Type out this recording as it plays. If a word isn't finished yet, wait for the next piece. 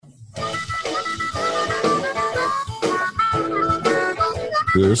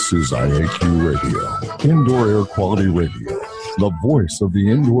This is IAQ Radio, Indoor Air Quality Radio, the voice of the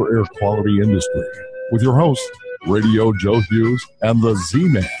indoor air quality industry, with your host, Radio Joe Hughes, and the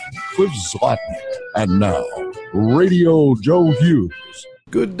Z-Man, Cliff Zlotnick. And now, Radio Joe Hughes.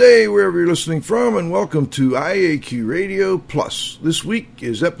 Good day, wherever you're listening from, and welcome to IAQ Radio Plus. This week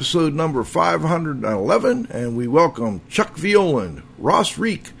is episode number 511, and we welcome Chuck Violand, Ross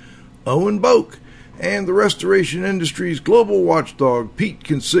Reek, Owen Boak, and the restoration industry's global watchdog, Pete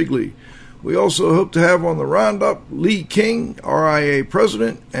Consigli. We also hope to have on the roundup Lee King, RIA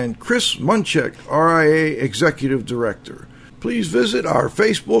President, and Chris Munchak, RIA Executive Director. Please visit our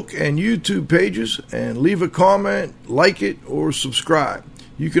Facebook and YouTube pages and leave a comment, like it, or subscribe.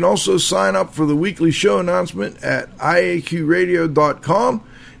 You can also sign up for the weekly show announcement at iaqradio.com,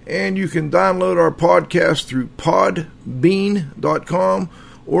 and you can download our podcast through podbean.com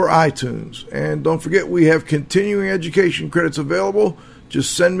or iTunes. And don't forget, we have continuing education credits available.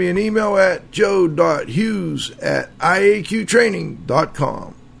 Just send me an email at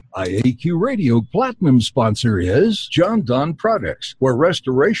joe.hughes@iaqtraining.com. IAQ Radio Platinum sponsor is Jon-Don Products, where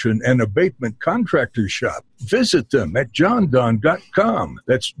restoration and abatement contractors shop. Visit them at jondon.com.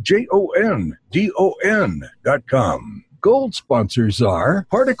 That's JONDON.com. Gold sponsors are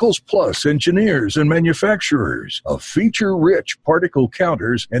Particles Plus Engineers and Manufacturers of feature-rich particle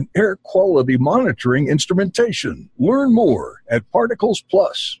counters and air quality monitoring instrumentation. Learn more at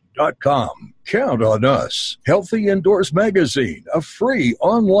particlesplus.com. Count on us. Healthy Indoors Magazine, a free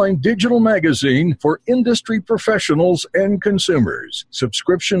online digital magazine for industry professionals and consumers.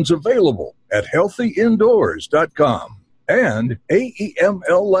 Subscriptions available at healthyindoors.com. And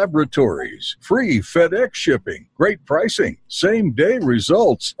AEML Laboratories, free FedEx shipping, great pricing, same-day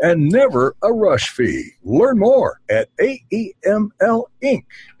results, and never a rush fee. Learn more at AEMLinc.com.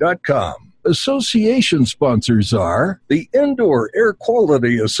 Association sponsors are the Indoor Air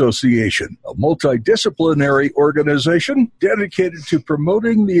Quality Association, a multidisciplinary organization dedicated to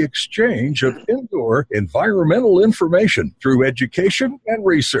promoting the exchange of indoor environmental information through education and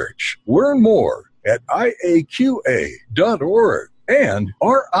research. Learn more at IAQA.org. And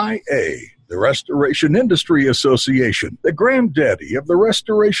RIA, the Restoration Industry Association, the granddaddy of the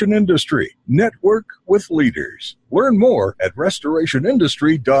restoration industry. Network with leaders. Learn more at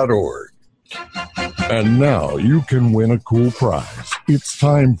restorationindustry.org. And now you can win a cool prize. It's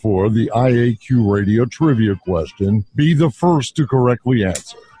time for the IAQ Radio Trivia question. Be the first to correctly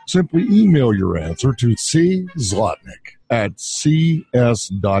answer. Simply email your answer to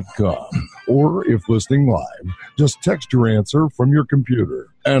czlotnick@cs.com. Or if listening live, just text your answer from your computer.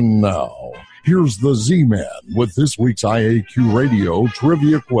 And now, here's the Z-Man with this week's IAQ Radio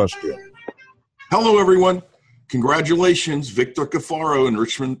Trivia question. Hello, everyone. Congratulations, Victor Cafaro in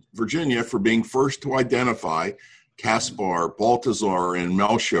Richmond, Virginia, for being first to identify Caspar, Balthazar, and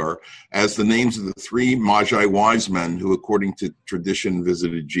Melchior as the names of the three Magi wise men who, according to tradition,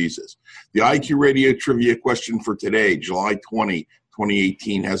 visited Jesus. The IQ Radio Trivia question for today, July 20,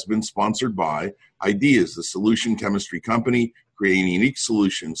 2018, has been sponsored by Ideas, the solution chemistry company, creating unique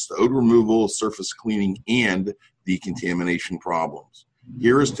solutions to odor removal, surface cleaning, and decontamination problems.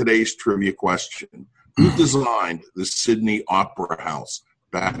 Here is today's trivia question. Who designed the Sydney Opera House?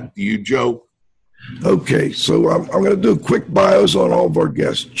 Back to you, Joe. Okay, so I'm going to do quick bios on all of our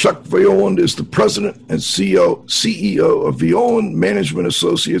guests. Chuck Violand is the president and CEO of Violand Management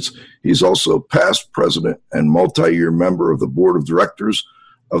Associates. He's also past president and multi-year member of the board of directors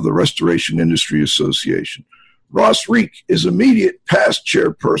of the Restoration Industry Association. Ross Reek is immediate past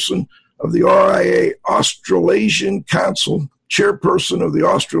chairperson of the RIA Australasian Council, chairperson of the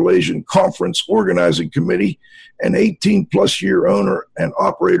Australasian Conference Organizing Committee, an 18-plus year owner and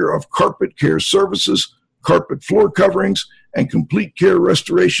operator of Carpet Care Services, carpet floor coverings, and complete care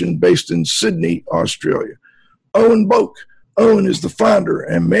restoration based in Sydney, Australia. Owen Boak. Owen is the founder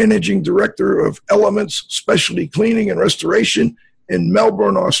and managing director of Elements Specialty Cleaning and Restoration in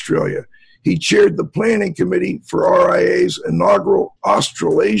Melbourne, Australia. He chaired the planning committee for RIA's inaugural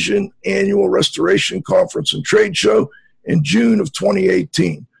Australasian Annual Restoration Conference and Trade Show in June of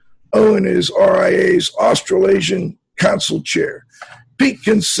 2018. Owen is RIA's Australasian Council Chair. Pete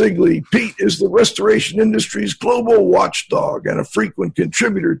Consigli. Pete is the restoration industry's global watchdog and a frequent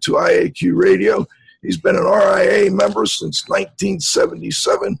contributor to IAQ Radio. He's been an RIA member since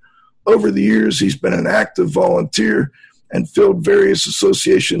 1977. Over the years, he's been an active volunteer and filled various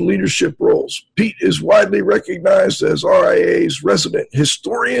association leadership roles. Pete is widely recognized as RIA's resident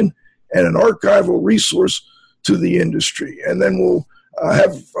historian and an archival resource to the industry. And then we'll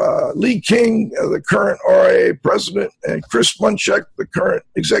have Lee King, the current RIA president, and Chris Munchak, the current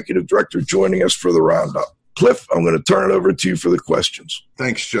executive director, joining us for the roundup. Cliff, I'm going to turn it over to you for the questions.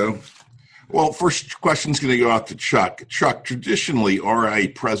 Thanks, Joe. Well, first question's going to go out to Chuck. Chuck, traditionally, RIA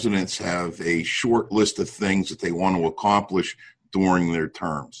presidents have a short list of things that they want to accomplish during their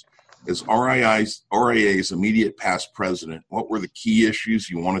terms. As RIA's immediate past president, what were the key issues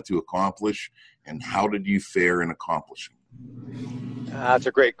you wanted to accomplish, and how did you fare in accomplishing? That's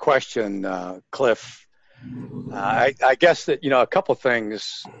a great question, Cliff. I guess that, a couple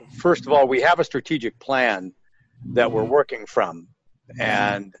things. First of all, we have a strategic plan that we're working from.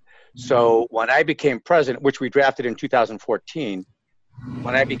 And so when I became president, which we drafted in 2014,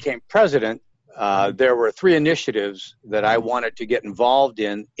 when I became president, there were 3 initiatives that I wanted to get involved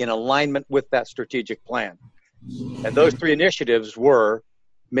in alignment with that strategic plan. And those 3 initiatives were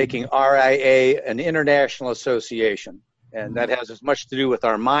making RIA an international association. And that has as much to do with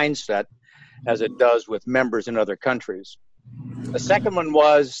our mindset as it does with members in other countries. The second one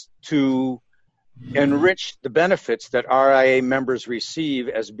was to enrich the benefits that RIA members receive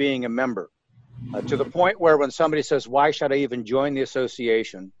as being a member, to the point where when somebody says, why should I even join the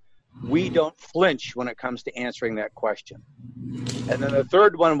association? We don't flinch when it comes to answering that question. And then the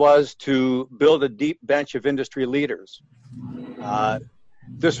third one was to build a deep bench of industry leaders.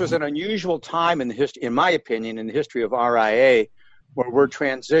 This was an unusual time in the history, in my opinion, in the history of RIA, where we're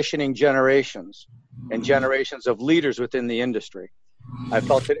transitioning generations and generations of leaders within the industry. I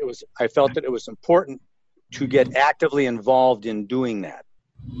felt that it was important to get actively involved in doing that.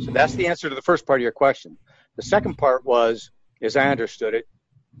 So that's the answer to the first part of your question. The second part was, as I understood it,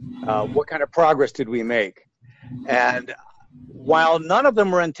 what kind of progress did we make? And while none of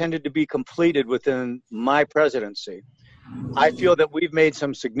them were intended to be completed within my presidency, I feel that we've made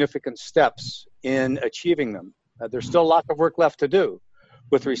some significant steps in achieving them. There's still lots of work left to do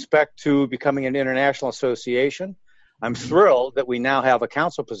with respect to becoming an international association. I'm thrilled that we now have a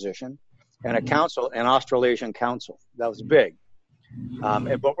council position and an Australasian council. That was big.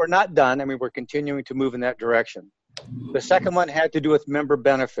 But we're not done. I mean, we're continuing to move in that direction. The second one had to do with member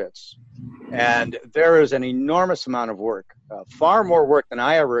benefits. And there is an enormous amount of work, far more work than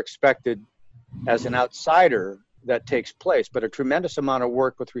I ever expected as an outsider that takes place, but a tremendous amount of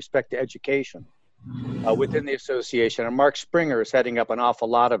work with respect to education within the association. And Mark Springer is heading up an awful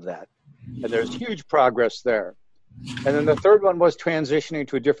lot of that. And there's huge progress there. And then the third one was transitioning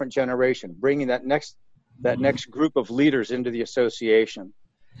to a different generation, bringing that next group of leaders into the association.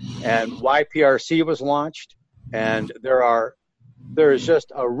 And YPRC was launched, and there is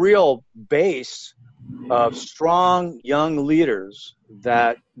just a real base of strong young leaders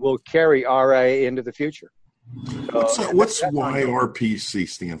that will carry RIA into the future. What's YRPC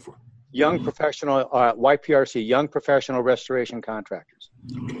stand for? Young Professional, YPRC, Young Professional Restoration Contractors.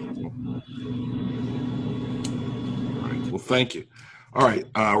 Okay. All right. Well, thank you. All right,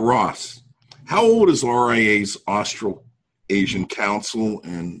 Ross, how old is RIA's Australasian Council,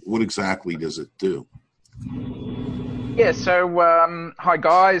 and what exactly does it do? Yeah, so hi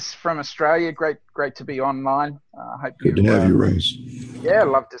guys from Australia. Great to be online. Good to have you, Ross. Yeah,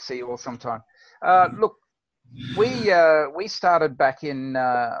 love to see you all sometime. Look, we started back in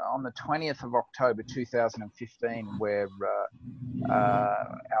on the 20th of October 2015, where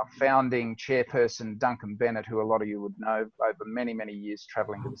our founding chairperson Duncan Bennett, who a lot of you would know over many years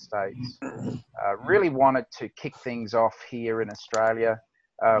travelling to the States, really wanted to kick things off here in Australia.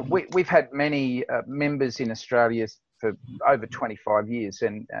 We've had many members in Australia for over 25 years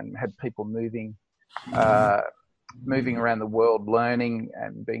and had people moving around the world, learning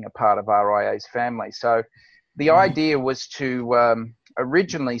and being a part of RIA's family. So the idea was to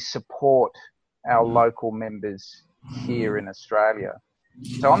originally support our local members here in Australia.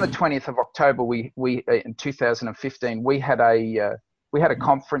 So on the 20th of October, we in 2015, we had a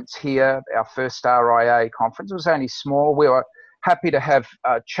conference here, our first RIA conference. It was only small. We were happy to have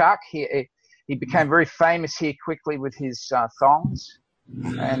Chuck here. He became very famous here quickly with his thongs.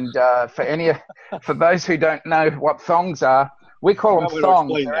 And for those who don't know what thongs are, we call them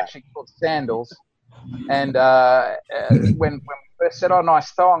thongs. They're actually called sandals. And when we first said, "Oh,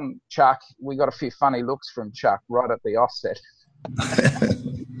 nice thong, Chuck," we got a few funny looks from Chuck right at the offset.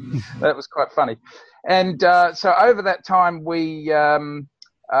 That was quite funny. And so over that time, we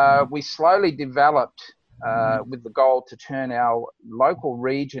slowly developed with the goal to turn our local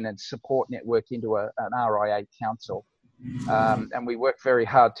region and support network into an RIA council. And we worked very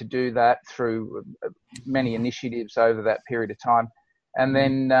hard to do that through many initiatives over that period of time. And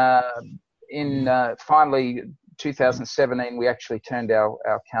then in finally 2017, we actually turned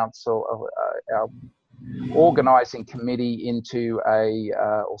our council, our organising committee into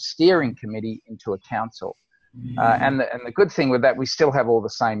or steering committee into a council. And the good thing with that, we still have all the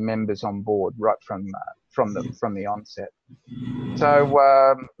same members on board right from the onset.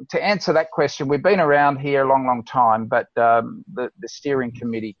 So to answer that question, we've been around here a long time, but the steering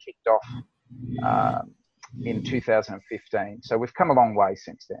committee kicked off in 2015. So we've come a long way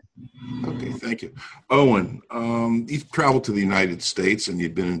since then. Okay, thank you. Owen, you've traveled to the United States and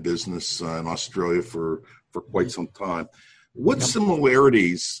you've been in business in Australia for quite some time. What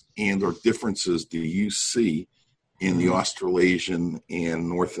similarities and or differences do you see in the Australasian and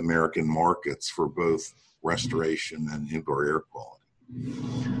North American markets for both restoration and indoor air quality?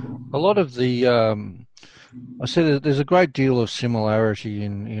 A lot of the, I said there's a great deal of similarity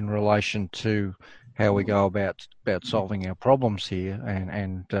in relation to how we go about solving our problems here,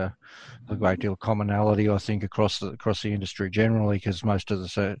 and a great deal of commonality, I think, across the industry generally, because most of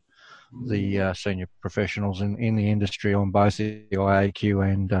the senior professionals in the industry on both the IAQ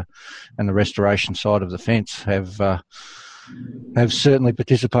and the restoration side of the fence have certainly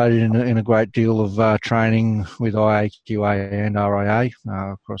participated in a great deal of training with IAQA and RIA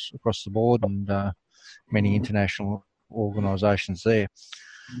across the board, and many international organisations there.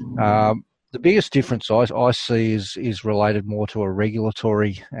 The biggest difference I see is related more to a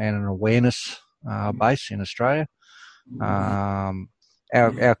regulatory and an awareness base in Australia.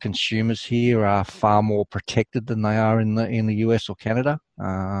 Our consumers here are far more protected than they are in the US or Canada,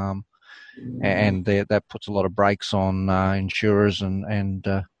 and that puts a lot of brakes on insurers and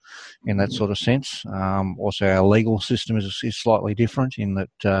in that sort of sense. Also, our legal system is slightly different in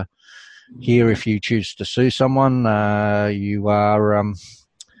that here, if you choose to sue someone, you are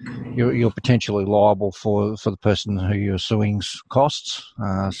you're potentially liable for the person who you're suing's costs.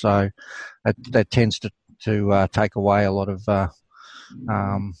 So that tends to take away a lot of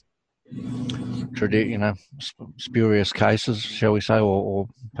spurious cases, shall we say, or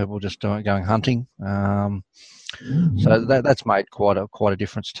people just going hunting. So that's made quite a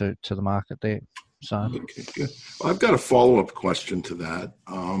difference to the market there. So okay, good. Well, I've got a follow-up question to that.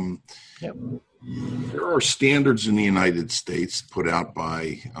 Yep. There are standards in the United States put out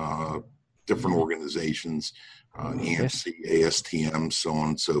by different organizations, AMC, ASTM, so on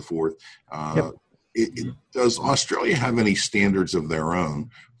and so forth. Yep. Does Australia have any standards of their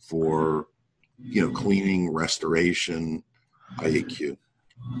own for, cleaning, restoration, IAQ?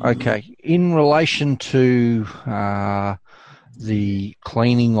 Okay. In relation to the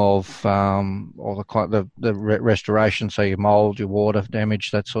cleaning of or the restoration, so your mold, your water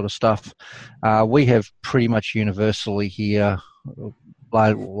damage, that sort of stuff, we have pretty much universally here, for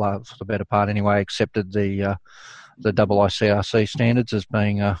the better part anyway, accepted the IICRC standards as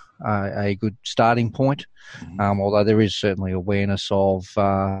being a good starting point, although there is certainly awareness of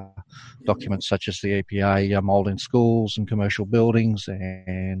documents such as the EPA mold in schools and commercial buildings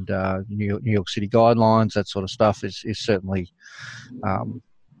and New York City guidelines. That sort of stuff is certainly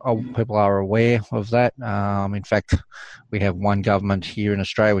people are aware of that. In fact, we have one government here in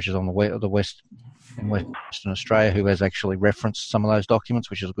Australia, which is on the west in Western Australia, who has actually referenced some of those documents,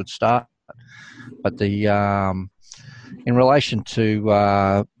 which is a good start. But in relation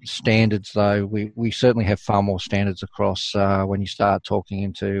to standards, though, we certainly have far more standards across when you start talking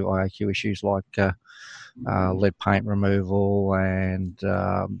into IAQ issues like lead paint removal, and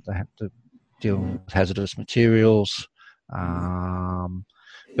they have to deal with hazardous materials,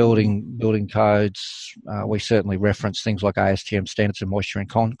 building codes. We certainly reference things like ASTM standards of moisture in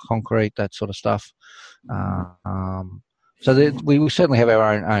concrete, that sort of stuff. So we certainly have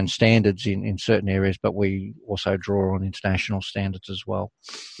our own standards in certain areas, but we also draw on international standards as well.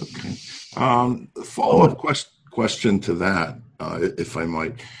 Okay. Follow-up question to that, if I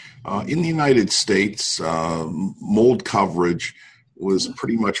might. In the United States, mold coverage was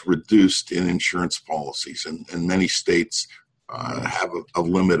pretty much reduced in insurance policies, and many states have a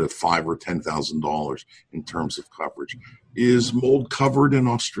limit of $5,000 or $10,000 in terms of coverage. Is mold covered in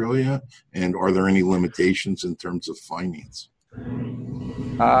Australia, and are there any limitations in terms of finance?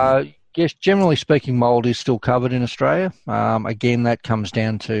 Yes, generally speaking, mold is still covered in Australia. Again, that comes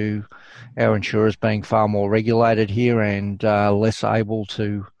down to our insurers being far more regulated here and less able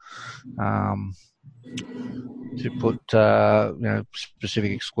to put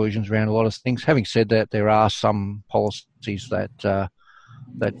specific exclusions around a lot of things. Having said that, there are some policies that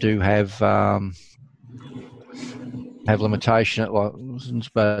do have limitations,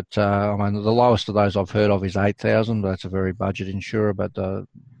 but the lowest of those I've heard of is 8,000. That's a very budget insurer, but the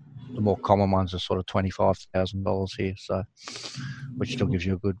more common ones are sort of $25,000 here, so which still gives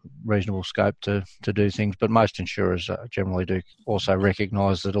you a good, reasonable scope to do things. But most insurers generally do also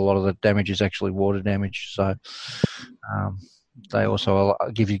recognise that a lot of the damage is actually water damage. So, they also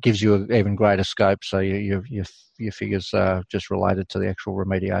gives you an even greater scope, so your figures are just related to the actual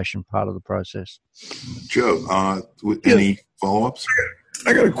remediation part of the process. Joe, any follow-ups?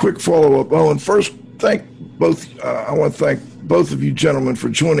 I got a quick follow-up, Owen. First, I want to thank both of you gentlemen for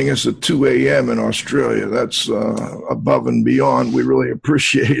joining us at 2 a.m. in Australia. That's above and beyond. We really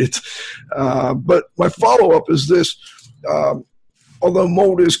appreciate it. But my follow-up is this. Although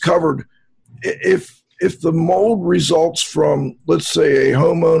mold is covered, if the mold results from, let's say, a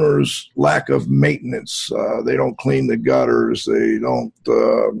homeowner's lack of maintenance, they don't clean the gutters, they don't,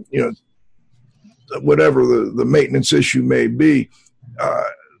 whatever the maintenance issue may be,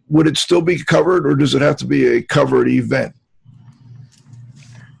 would it still be covered, or does it have to be a covered event?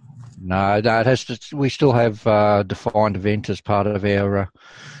 No, it has to. We still have defined event as part of our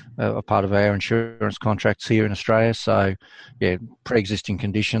insurance contracts here in Australia. So, yeah, pre-existing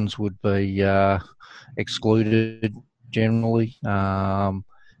conditions would be excluded generally, and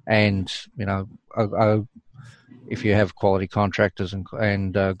if you have quality contractors and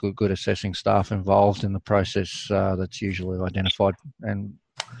good assessing staff involved in the process, that's usually identified and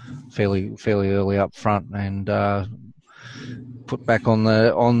fairly early up front and put back on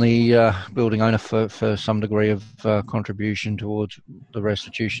the building owner for some degree of contribution towards the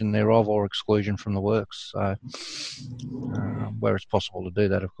restitution thereof or exclusion from the works. So where it's possible to do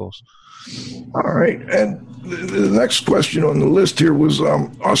that, of course. All right. And the next question on the list here was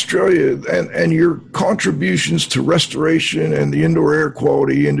Australia and your contributions to restoration and the indoor air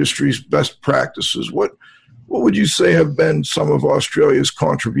quality industry's best practices. What would you say have been some of Australia's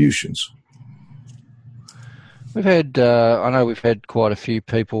contributions? We've had, I know we've had quite a few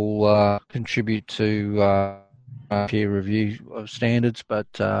people contribute to peer review of standards,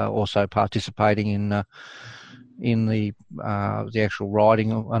 but also participating in the actual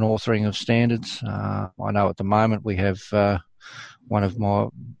writing and authoring of standards. I know at the moment we have one of my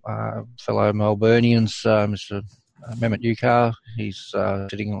fellow Melburnians, Mr. Mehmet Yukar. He's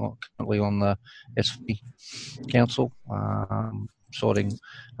sitting currently on the SV Council,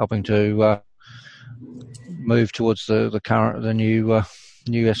 helping to move towards the new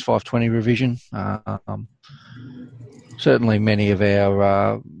S520 revision. Certainly many of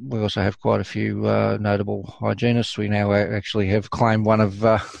our, we also have quite a few notable hygienists. We now actually have claimed one of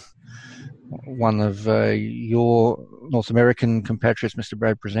your North American compatriots, Mr.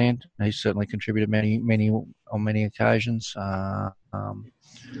 Brad Prezant. He's certainly contributed on many occasions. Got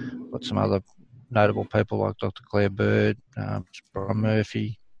some other notable people like Dr. Claire Bird, Brian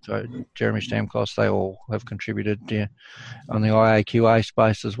Murphy, Jeremy Stamkos. They all have contributed on the IAQA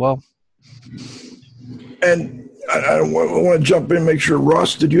space as well. And I want to jump in and make sure,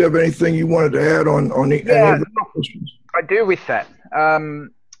 Ross, did you have anything you wanted to add on any of the questions? I do with that.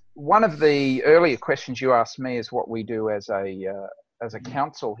 One of the earlier questions you asked me is what we do as a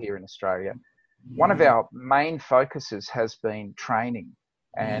council here in Australia. One of our main focuses has been training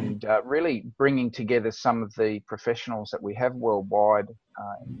and really bringing together some of the professionals that we have worldwide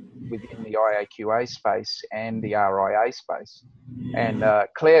within the IAQA space and the RIA space. And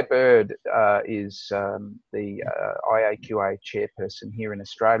Claire Bird is the IAQA chairperson here in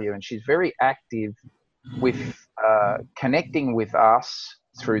Australia, and she's very active with connecting with us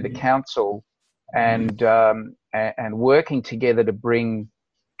through the council and working together to bring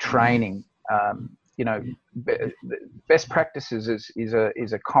training. Best practices is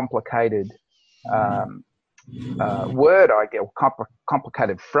a complicated word, I guess,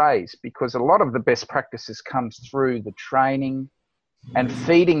 complicated phrase, because a lot of the best practices comes through the training and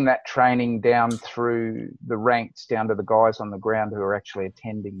feeding that training down through the ranks, down to the guys on the ground who are actually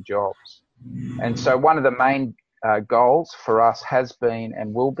attending jobs. And so one of the main goals for us has been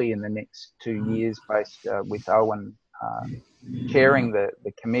and will be in the next 2 years, based with Owen chairing the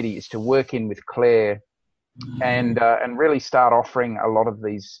committee, is to work in with Claire and really start offering a lot of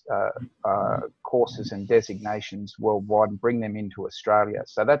these courses and designations worldwide and bring them into Australia.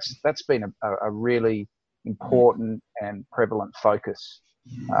 So that's been a really important and prevalent focus,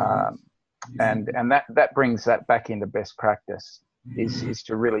 and that brings that back into best practice. Is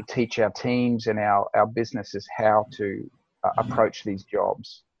to really teach our teams and our businesses how to approach these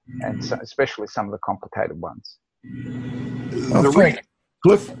jobs, and so, especially some of the complicated ones.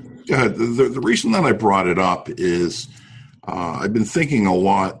 Cliff? Go ahead. The reason that I brought it up is I've been thinking a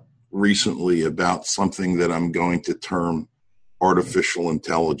lot recently about something that I'm going to term artificial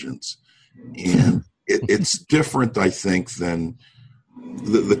intelligence. And it's different, I think, than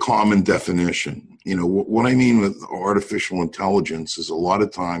the common definition. You know, what I mean with artificial intelligence is a lot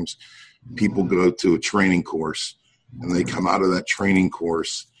of times people go to a training course and they come out of that training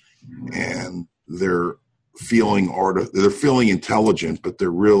course and they're feeling intelligent, but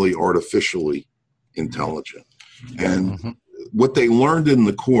they're really artificially intelligent. And what they learned in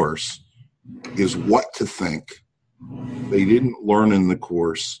the course is what to think. They didn't learn in the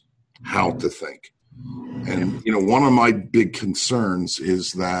course how to think. And, one of my big concerns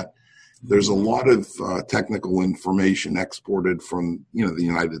is that there's a lot of technical information exported from, the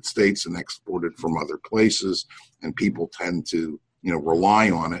United States and exported from other places, and people tend to,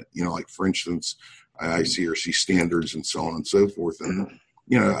 rely on it, like, for instance, ICRC standards and so on and so forth. And,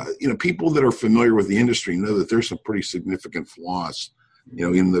 people that are familiar with the industry know that there's some pretty significant flaws,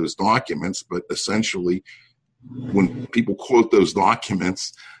 in those documents, but essentially when people quote those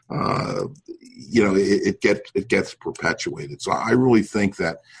documents, it gets perpetuated. So I really think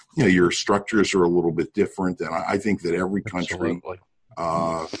that, your structures are a little bit different. And I think that every country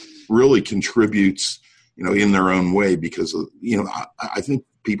really contributes, in their own way, because, I think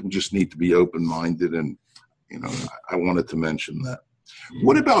people just need to be open-minded. And, I wanted to mention that.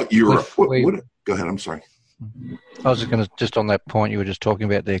 What about Europe? Go ahead. I'm sorry. I was just on that point you were just talking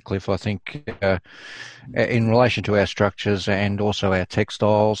about there, Cliff. I think in relation to our structures and also our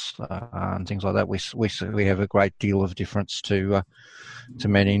textiles and things like that, we have a great deal of difference to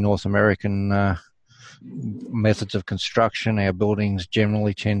many North American methods of construction. Our buildings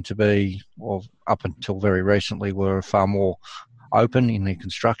generally tend to be, or up until very recently, were far more open in their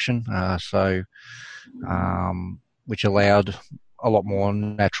construction, which allowed a lot more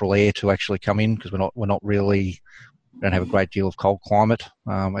natural air to actually come in, because we don't have a great deal of cold climate,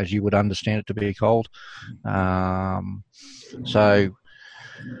 as you would understand it to be cold. So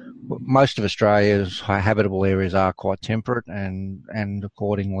most of Australia's habitable areas are quite temperate, and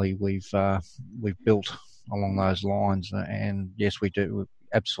accordingly we've built along those lines. And yes, we do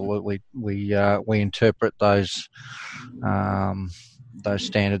absolutely. We interpret those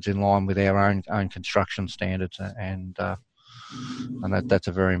standards in line with our own construction standards, and that's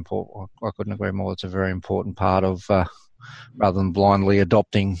a very important. I couldn't agree more. It's a very important part of rather than blindly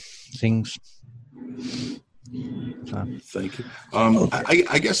adopting things. So. Thank you.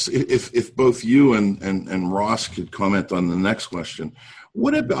 I guess if both you and Ross could comment on the next question,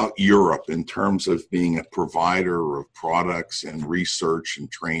 what about Europe in terms of being a provider of products and research and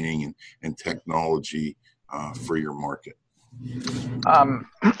training and technology for your market?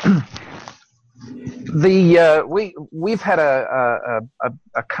 We've had a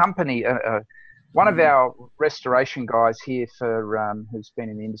company, one of our restoration guys here who's been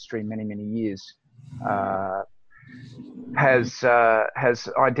in the industry many years, has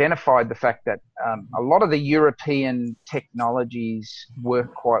identified the fact that a lot of the European technologies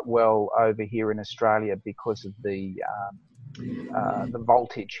work quite well over here in Australia because of the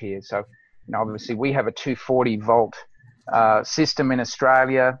voltage here. So, obviously we have a 240 volt system in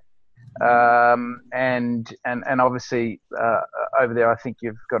Australia. And obviously, over there, I think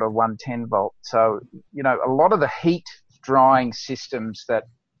you've got a 110 volt. So, a lot of the heat drying systems that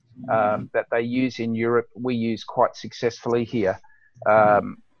they use in Europe, we use quite successfully here.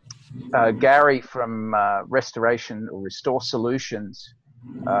 Gary from Restoration or Restore Solutions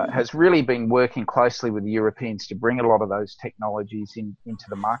has really been working closely with the Europeans to bring a lot of those technologies into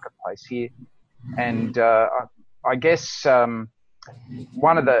the marketplace here. And I guess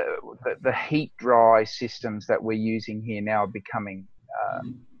one of the heat dry systems that we're using here now are becoming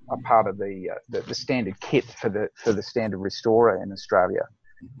a part of the standard kit for the standard restorer in Australia.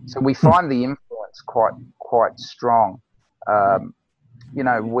 So we find the influence quite strong.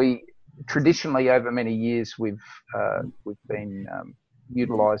 We traditionally over many years we've been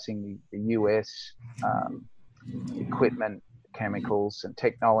utilising the US equipment, chemicals, and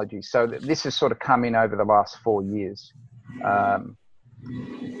technology. So this has sort of come in over the last 4 years.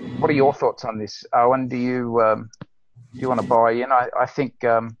 What are your thoughts on this, Owen? Do you want to buy in? I think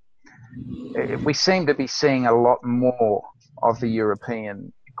we seem to be seeing a lot more of the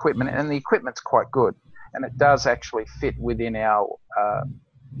European equipment, and the equipment's quite good, and it does actually fit within our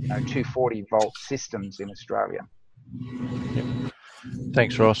 240 volt systems in Australia. Yep.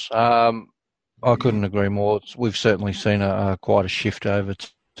 Thanks, Ross. I couldn't agree more. We've certainly seen quite a shift over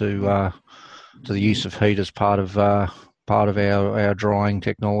to the use of heat as part of our drying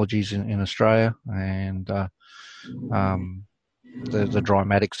technologies in Australia, and the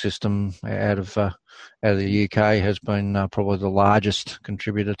Drymatic system out of the UK has been probably the largest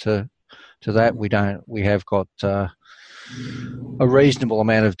contributor to that. We have got a reasonable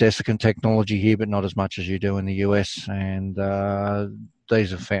amount of desiccant technology here, but not as much as you do in the US, and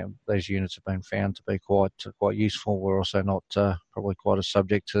these units have been found to be quite useful. We're also not probably quite as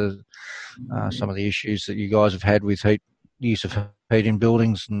subject to some of the issues that you guys have had with use of heat in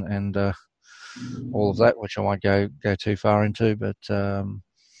buildings and all of that, which I won't go too far into, but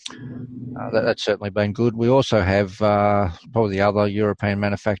that's certainly been good. We also have probably the other European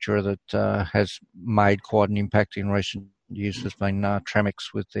manufacturer that has made quite an impact in recent years has been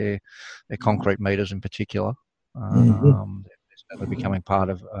Tramix with their concrete meters in particular. They're becoming part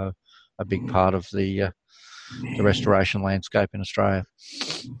of a big part of the restoration landscape in Australia.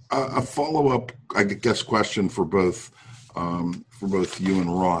 A follow-up, I guess, question for both you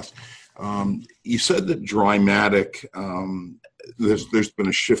and Ross. You said that Drymatic, there's been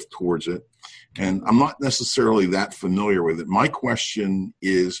a shift towards it, and I'm not necessarily that familiar with it. My question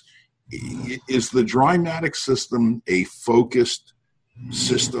is the Drymatic system a focused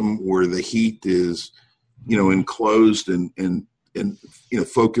system where the heat is, enclosed and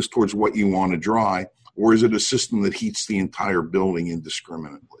focused towards what you want to dry, or is it a system that heats the entire building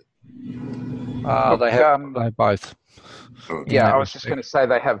indiscriminately? They have both. Okay. Yeah, I was just going to say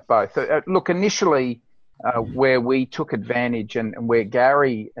they have both. Look, initially, where we took advantage and where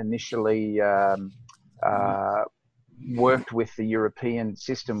Gary initially worked with the European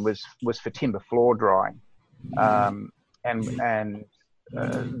system was for timber floor drying, and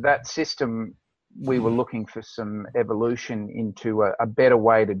that system, we were looking for some evolution into a better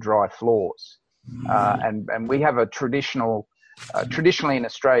way to dry floors, and we have a traditionally in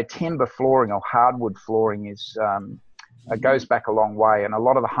Australia, timber flooring or hardwood flooring is goes back a long way, and a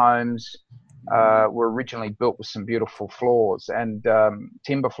lot of the homes were originally built with some beautiful floors and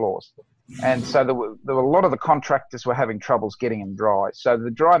timber floors. And so there were a lot of the contractors were having troubles getting them dry. So the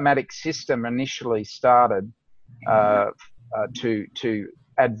Drymatic system initially started to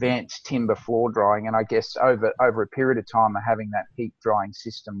advance timber floor drying, and I guess over a period of time of having that heat drying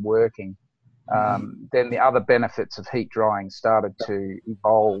system working, then the other benefits of heat drying started to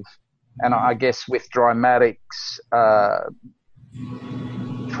evolve. And I guess with Drymatic's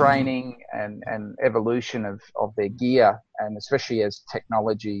training and evolution of their gear, and especially as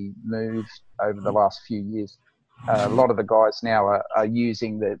technology moved over the last few years, a lot of the guys now are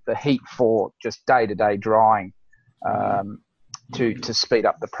using the heat for just day-to-day drying to speed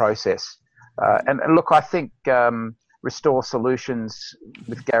up the process. And look, I think Restore Solutions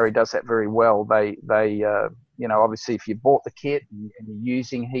with Gary does that very well. They obviously if you bought the kit and you're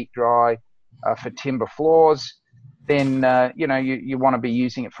using heat dry for timber floors, then you want to be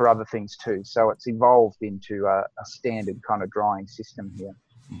using it for other things too. So it's evolved into a standard kind of drying system here.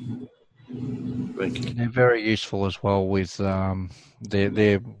 Thank you. They're very useful as well with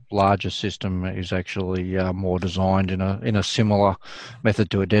their larger system is actually more designed in a similar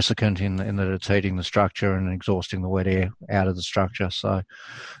method to a desiccant in that it's heating the structure and exhausting the wet air out of the structure. So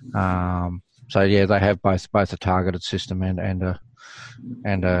yeah, they have both a targeted system and a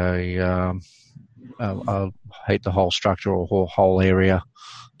heat the whole structure or whole area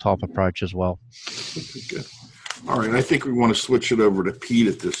type approach as well. Okay, good. All right, I think we want to switch it over to Pete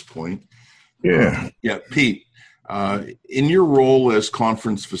at this point. Yeah, Pete, in your role as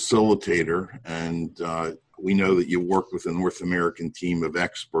conference facilitator, and we know that you work with a North American team of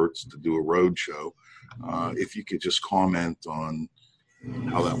experts to do a road show, if you could just comment on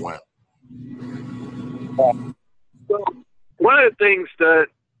how that went. Well, one of the things that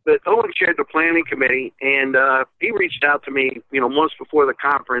Owen chaired the planning committee, and he reached out to me, months before the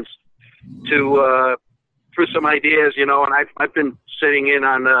conference for some ideas, and I've been sitting in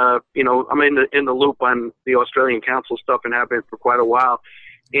on, I'm in the loop on the Australian Council stuff and have been for quite a while.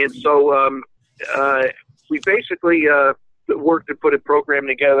 And so we basically worked to put a program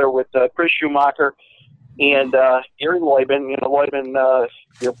together with Chris Schumacher and Gary Leubman. Leubman,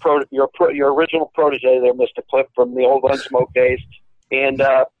 your original protege there, Mr. Cliff, from the old Unsmoke days. And,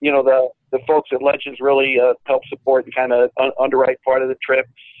 the folks at Legends really helped support and kind of underwrite part of the trip.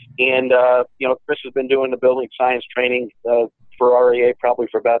 And, Chris has been doing the building science training for REA probably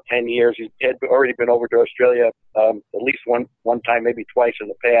for about 10 years. He had already been over to Australia at least one time, maybe twice in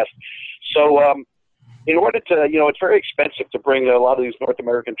the past. So in order to, it's very expensive to bring a lot of these North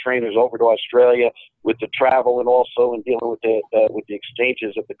American trainers over to Australia with the travel and also in dealing with the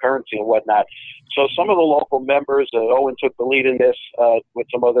exchanges of the currency and whatnot. So some of the local members, Owen took the lead in this with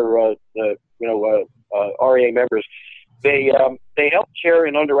some other, REA members. They helped carry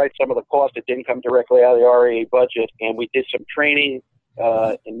and underwrite some of the costs that didn't come directly out of the REA budget, and we did some training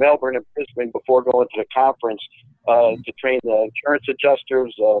in Melbourne and Brisbane before going to the conference to train the insurance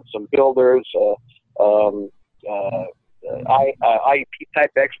adjusters, some builders, IEP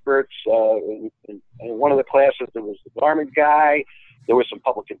type experts. In one of the classes, there was the garment guy. There were some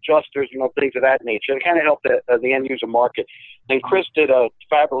public adjusters, things of that nature. It kind of helped the end user market. Then Chris did a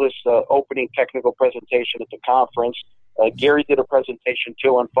fabulous opening technical presentation at the conference. Gary did a presentation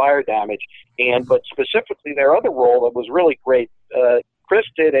too on fire damage, but specifically their other role that was really great. Chris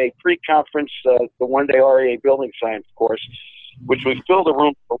did a pre-conference, the one-day REA building science course, which we filled the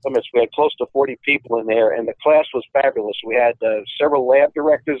room for limits. We had close to 40 people in there, and the class was fabulous. We had several lab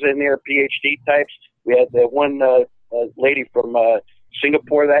directors in there, PhD types. We had one lady from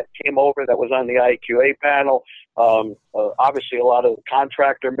Singapore that came over that was on the IAQA panel. Obviously, a lot of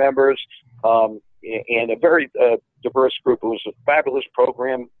contractor members, and a very diverse group. It was a fabulous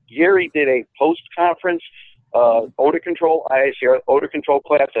program. Gary did a post-conference odor control, IACR odor control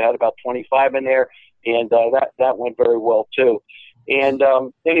class. I had about 25 in there, and that went very well too. And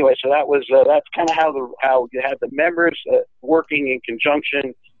anyway, so that's kind of how you had the members working in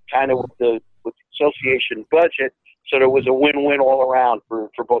conjunction, kind of with the association budget. So there was a win-win all around for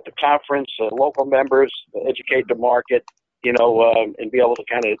both the conference, local members, educate the market, and be able to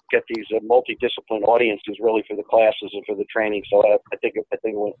kind of get these multidisciplinary audiences really for the classes and for the training. So I think it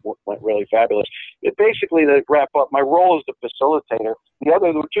went really fabulous. Basically, to wrap up, my role as the facilitator. There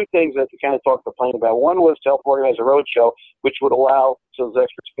were two things that we kind of talked to Plain about. One was to help organize a roadshow, which would allow those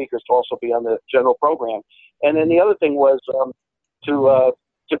extra speakers to also be on the general program. And then the other thing was to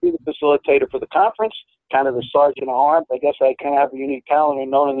be the facilitator for the conference, kind of the sergeant at arms. I guess I kind of have a unique talent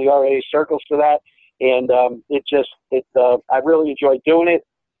and known in the RA circles for that. And I really enjoy doing it.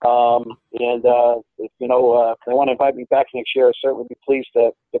 If they want to invite me back next year, I certainly be pleased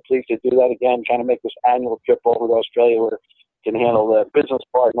to do that again, kind of make this annual trip over to Australia where I can handle the business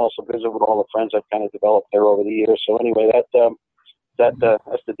part and also visit with all the friends I've kind of developed there over the years. So anyway, that's the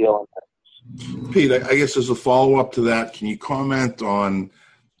deal on that. Pete, I guess as a follow-up to that, can you comment on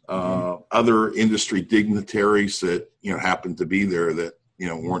other industry dignitaries that happened to be there that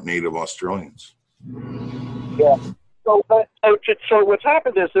weren't native Australians? Yeah. So what's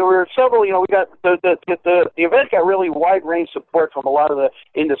happened is there were several. We got the event got really wide range support from a lot of the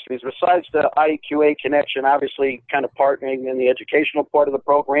industries. Besides the IAQA connection, obviously, kind of partnering in the educational part of the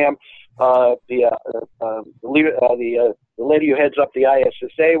program. The lady who heads up the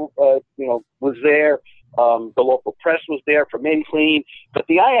ISSA, was there. The local press was there for MinClean, but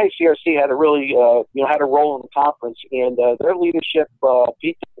the IICRC had a really, had a role in the conference, and their leadership,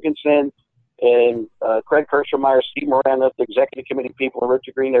 Pete Dickinson and Craig Kirschmeyer, Steve Miranda, the executive committee people, and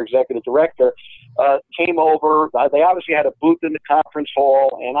Richard Green, their executive director, came over. They obviously had a booth in the conference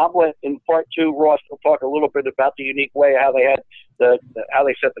hall, and in part two, Ross will talk a little bit about the unique way how they had how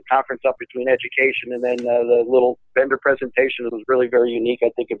they set the conference up between education and then the little vendor presentation. It was really very unique,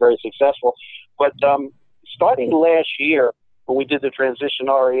 I think, and very successful. But starting last year, when we did the transition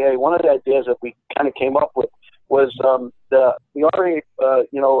REA, one of the ideas that we kind of came up with was the REA,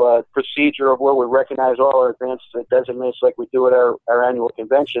 procedure of where we recognize all our advanced designations like we do at our annual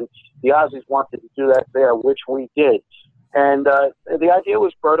convention. The Aussies wanted to do that there, which we did. And the idea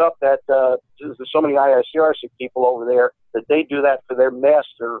was brought up that there's so many IICRC people over there that they do that for their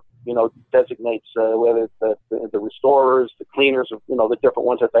master, designates, whether it's the restorers, the cleaners, the different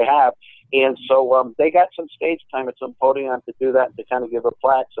ones that they have. And so they got some stage time at some podium to do that and to kind of give a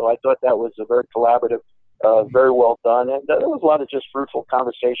plaque. So I thought that was a very collaborative, very well done. And there was a lot of just fruitful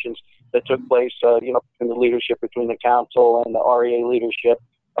conversations that took place, between the leadership, between the council and the REA leadership,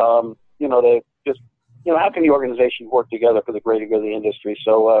 to just, how can the organization work together for the greater good of the industry?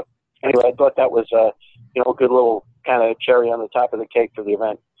 So anyway, I thought that was, a good little kind of cherry on the top of the cake for the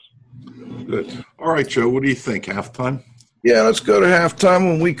event. Good. All right, Joe, what do you think? Halftime? Yeah, let's go to halftime.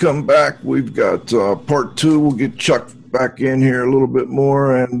 When we come back, we've got part two. We'll get Chuck back in here a little bit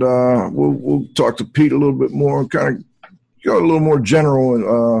more, and we'll talk to Pete a little bit more, kind of go a little more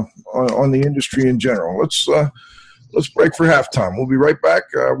general on the industry in general. Let's break for halftime. We'll be right back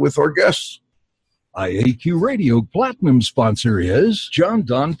with our guests. IAQ Radio Platinum sponsor is John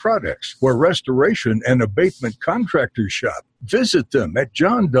Don Products, where restoration and abatement contractors shop. Visit them at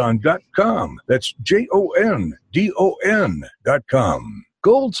jondon.com. That's JONDON.com.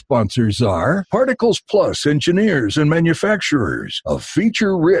 Gold sponsors are Particles Plus Engineers and Manufacturers of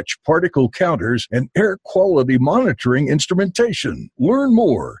feature-rich particle counters and air quality monitoring instrumentation. Learn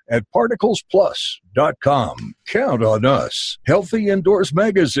more at particlesplus.com. Count on us. Healthy Indoors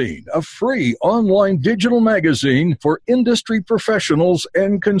Magazine, a free online digital magazine for industry professionals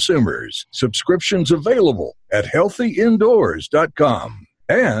and consumers. Subscriptions available at healthyindoors.com.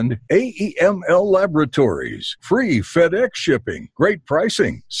 And AEML Laboratories, free FedEx shipping, great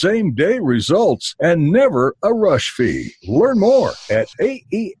pricing, same-day results, and never a rush fee. Learn more at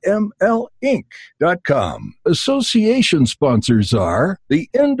AEMLinc.com. Association sponsors are the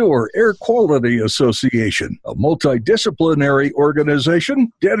Indoor Air Quality Association, a multidisciplinary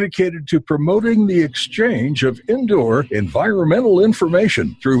organization dedicated to promoting the exchange of indoor environmental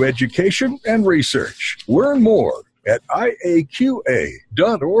information through education and research. Learn more at IAQA.org.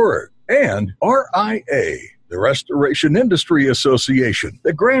 And RIA, the Restoration Industry Association,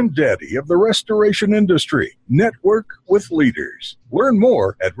 the granddaddy of the restoration industry. Network with leaders. Learn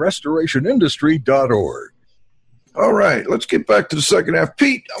more at restorationindustry.org. All right, let's get back to the second half.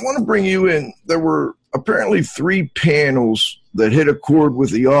 Pete, I want to bring you in. There were apparently 3 panels that hit a chord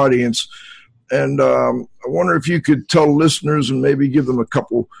with the audience, and I wonder if you could tell listeners and maybe give them a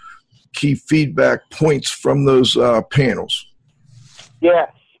couple key feedback points from those panels. Yeah.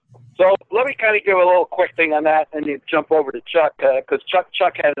 So let me kind of give a little quick thing on that, and then jump over to Chuck, because Chuck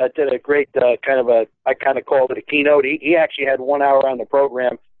did a great I kind of called it a keynote. He actually had 1 hour on the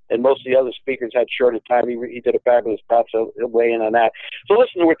program, and most of the other speakers had shorter time. He did a fabulous job, so he'll weigh in on that. So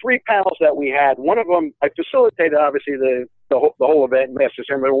listen, there were 3 panels that we had. One of them, I facilitated, obviously, the whole event in Master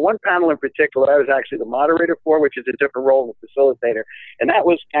Ceremony. One panel in particular, I was actually the moderator for, which is a different role than the facilitator. And that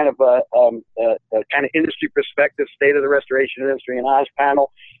was kind of a kind of industry perspective, state of the restoration industry and Oz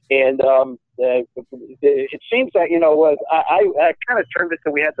panel. And it seems that, I kind of turned it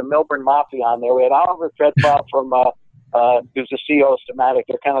to, we had the Melbourne Mafia on there. We had Oliver Treadwell from who's the CEO of Steamatic.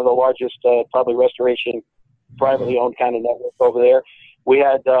 They're kind of the largest, probably restoration, privately owned kind of network over there. We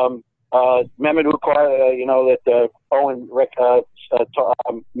had Mehmet Ukar, that Owen Rick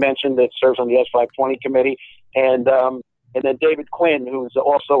mentioned, that serves on the S520 committee, and then David Quinn, who's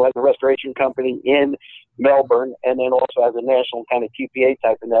also has a restoration company in Melbourne, and then also has a national kind of TPA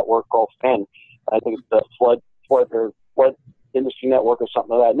type of network called FEN. I think it's the flood industry network or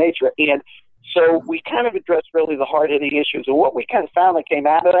something of that nature. And so we kind of addressed really the hard-hitting issues. And what we kind of found that came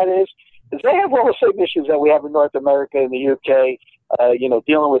out of that is they have all the same issues that we have in North America and the UK,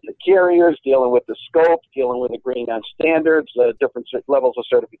 dealing with the carriers, dealing with the scope, dealing with agreeing on standards, different levels of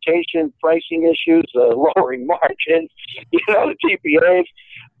certification, pricing issues, lowering margins, the TPAs.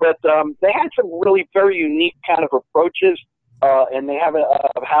 But they had some really very unique kind of approaches, and they have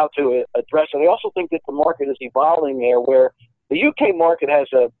of how to address it. I also think that the market is evolving there, where the UK market has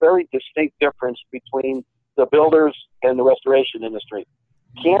a very distinct difference between the builders and the restoration industry.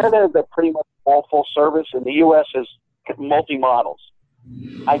 Canada is pretty much all full service, and the US is multi-models.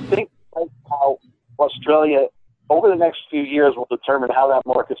 I think how Australia, over the next few years, will determine how that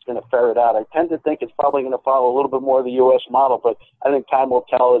market's going to ferret out. I tend to think it's probably going to follow a little bit more of the U.S. model, but I think time will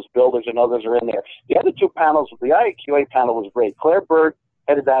tell as builders and others are in there. The other 2 panels, the IAQA panel was great. Claire Bird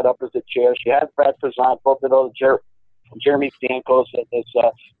headed that up as the chair. She had Brad Fazant, both of those, Jeremy Stankos, and this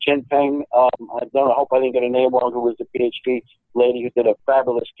Chin Peng. I hope I didn't get a name wrong, who was the PhD lady who did a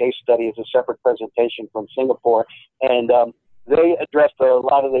fabulous case study as a separate presentation from Singapore. And they addressed a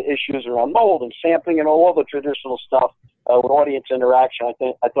lot of the issues around mold and sampling and all the traditional stuff with audience interaction.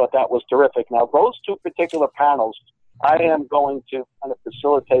 I thought that was terrific. Now, those 2 particular panels, I am going to kind of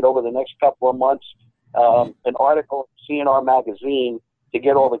facilitate over the next couple of months an article in CNR magazine to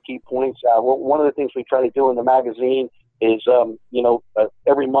get all the key points out. One of the things we try to do in the magazine is,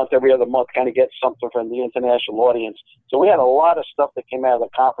 every month, every other month, kind of get something from the international audience. So we had a lot of stuff that came out of the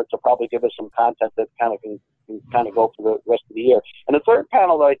conference to probably give us some content that kind of can kind of go for the rest of the year. And the third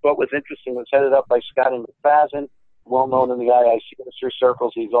panel that I thought was interesting was headed up by Scotty McFadden, well known in the IIC industry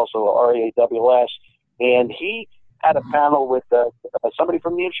circles. He's also a RAWS. And he had a panel with somebody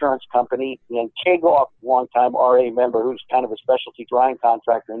from the insurance company, and Kagoff, longtime RA member, who's kind of a specialty drying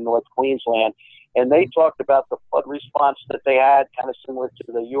contractor in North Queensland. And they talked about the flood response that they had, kind of similar to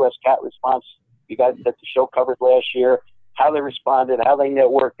the U.S. CAT response you guys that the show covered last year, how they responded, how they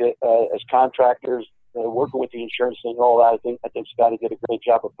networked as contractors, working with the insurance thing, all that. I think Scotty did a great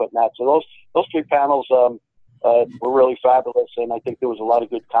job of putting that. So those 3 panels were really fabulous, and I think there was a lot of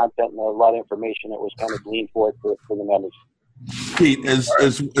good content and a lot of information that was kind of gleaned for the members. Pete,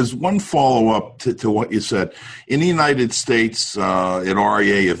 as one follow-up to what you said, in the United States, at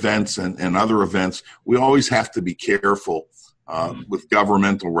RIA events and other events, we always have to be careful with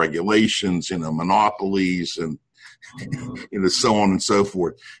governmental regulations, monopolies, and so on and so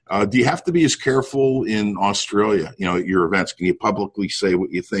forth. Do you have to be as careful in Australia, at your events? Can you publicly say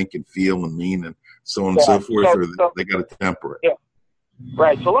what you think and feel and mean and so on and so forth, or they got to temper it? Yeah.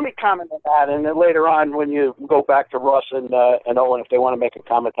 Right. So let me comment on that, and then later on, when you go back to Russ and Owen, if they want to make a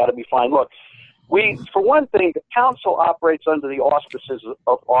comment, that'll be fine. Look, for one thing, the council operates under the auspices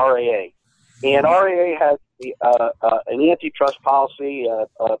of RAA, and RAA has an antitrust policy, a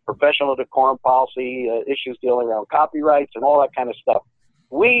professional decorum policy, issues dealing around copyrights and all that kind of stuff.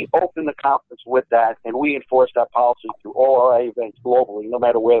 We open the conference with that, and we enforce that policy through all RAA events globally, no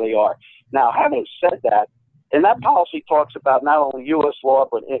matter where they are. Now, having said that, and that policy talks about not only U.S. law,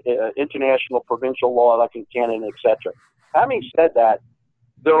 but international provincial law, like in Canada, et cetera. Having said that,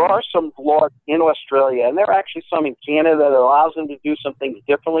 there are some laws in Australia, and there are actually some in Canada that allows them to do some things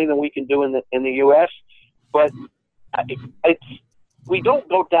differently than we can do in the U.S., but we don't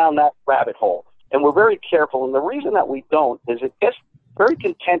go down that rabbit hole, and we're very careful. And the reason that we don't is it gets very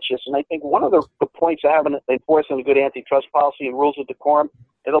contentious, and I think one of the points of having enforcing a good antitrust policy and rules of decorum,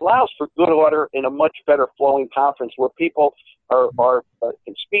 it allows for good order in a much better flowing conference where people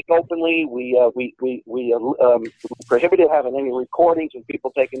can speak openly. We prohibited having any recordings and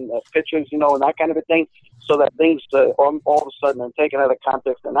people taking pictures, and that kind of a thing, so that things all of a sudden are taken out of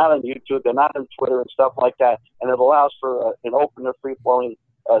context. They're not on YouTube, they're not on Twitter and stuff like that, and it allows for an open or free-flowing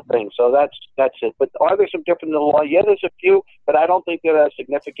thing. So that's it. But are there some different in the law? Yeah, there's a few, but I don't think they're as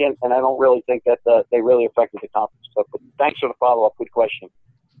significant, and I don't really think that they really affected the conference. But thanks for the follow-up. Good question.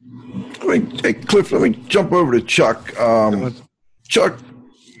 Hey, Cliff, let me jump over to Chuck. Chuck,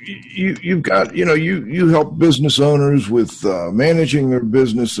 you've got, you help business owners with managing their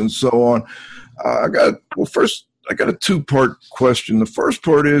business and so on. I got a two-part question. The first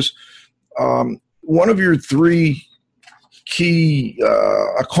part is, one of your three key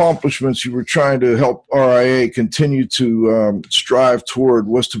accomplishments you were trying to help RIA continue to strive toward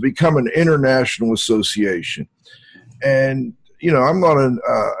was to become an international association. And, I'm not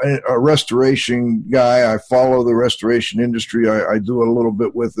a restoration guy. I follow the restoration industry. I do a little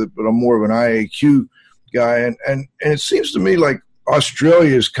bit with it, but I'm more of an IAQ guy. And it seems to me like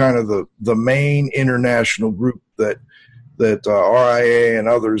Australia is kind of the main international group that RIA and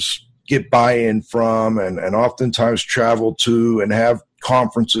others get buy-in from and oftentimes travel to and have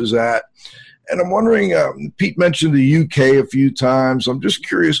conferences at. And I'm wondering, Pete mentioned the UK a few times. I'm just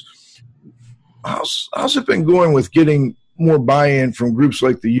curious, how's it been going with getting more buy-in from groups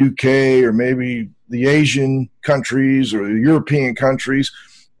like the UK or maybe the Asian countries or the European countries?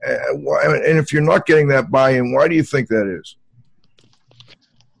 And if you're not getting that buy-in, why do you think that is?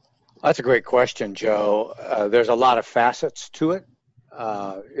 That's a great question, Joe. There's a lot of facets to it.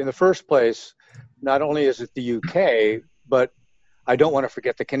 In the first place, not only is it the UK, but I don't want to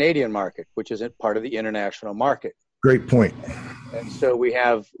forget the Canadian market, which isn't part of the international market. Great point. And so we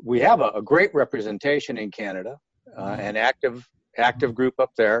have a great representation in Canada, an active group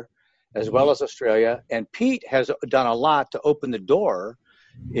up there, as well as Australia. And Pete has done a lot to open the door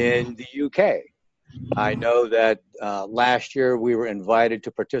in the UK. I know that last year we were invited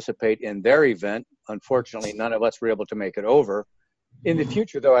to participate in their event. Unfortunately, none of us were able to make it over. In the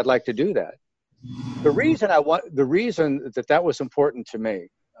future, though, I'd like to do that. The reason that was important to me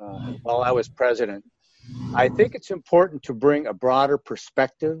while I was president, I think it's important to bring a broader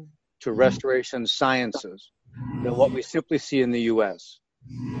perspective to restoration sciences than what we simply see in the U.S.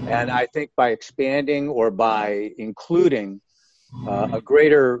 And I think by expanding or by including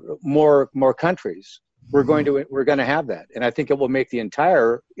more countries, we're going to have that, and I think it will make the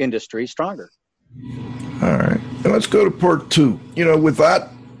entire industry stronger. All right, and let's go to part two. With that,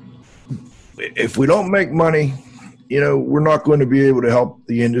 if we don't make money, we're not going to be able to help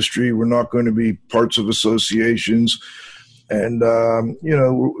the industry. We're not going to be parts of associations, and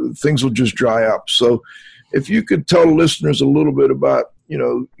things will just dry up. So, if you could tell listeners a little bit about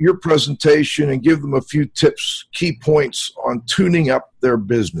your presentation and give them a few tips, key points on tuning up their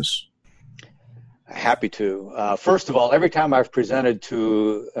business. Happy to. First of all, every time I've presented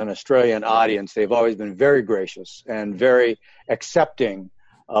to an Australian audience, they've always been very gracious and very accepting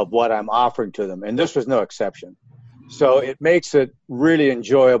of what I'm offering to them. And this was no exception. So it makes it really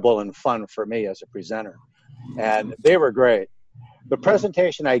enjoyable and fun for me as a presenter. And they were great. The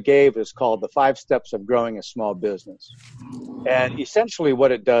presentation I gave is called The 5 Steps of Growing a Small Business. And essentially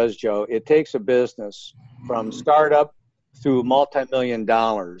what it does, Joe, it takes a business from startup through multi-million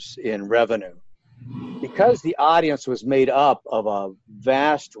dollars in revenue. Because the audience was made up of a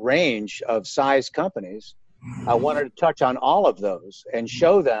vast range of size companies, I wanted to touch on all of those and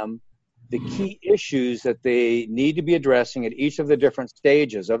show them the key issues that they need to be addressing at each of the different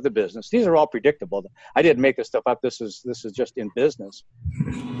stages of the business. These are all predictable. I didn't make this stuff up. This is just in business.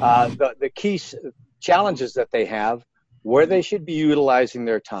 The key challenges that they have, where they should be utilizing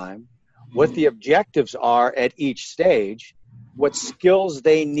their time, what the objectives are at each stage, what skills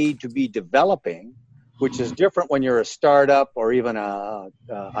they need to be developing, which is different when you're a startup or even a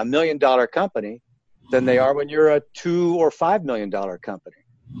 $1 million company than they are when you're a $2 or $5 million company.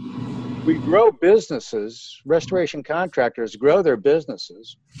 We grow businesses, restoration contractors grow their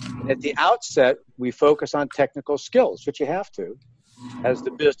businesses. And at the outset, we focus on technical skills, which you have to. As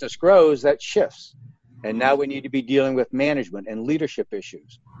the business grows, that shifts. And now we need to be dealing with management and leadership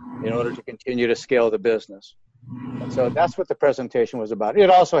issues in order to continue to scale the business. And so that's what the presentation was about.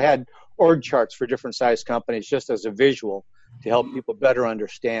 It also had org charts for different size companies just as a visual to help people better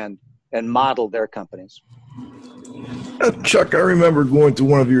understand and model their companies. Chuck, I remember going to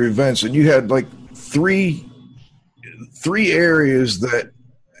one of your events, and you had like three areas that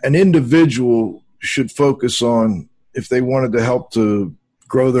an individual should focus on if they wanted to help to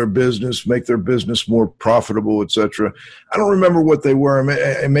grow their business, make their business more profitable, etc. I don't remember what they were,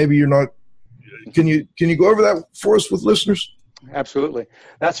 and maybe you're not. Can you go over that for us with listeners? Absolutely.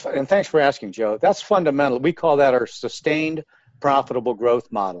 And thanks for asking, Joe. That's fundamental. We call that our sustained profitable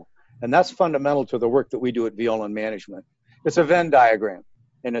growth model. And that's fundamental to the work that we do at Violand Management. It's a Venn diagram,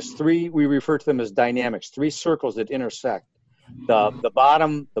 and it's we refer to them as dynamics, 3 circles that intersect. The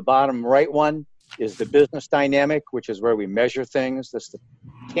bottom right one is the business dynamic, which is where we measure things. That's the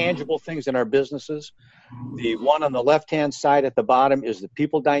tangible things in our businesses. The one on the left-hand side at the bottom is the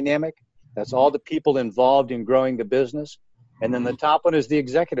people dynamic. That's all the people involved in growing the business. And then the top one is the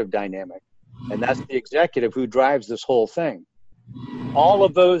executive dynamic. And that's the executive who drives this whole thing. All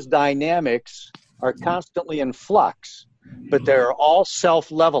of those dynamics are constantly in flux, but they're all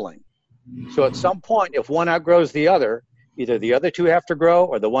self-leveling. So at some point, if one outgrows the other, either the other two have to grow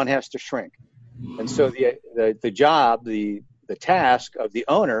or the one has to shrink. And so the job, the task of the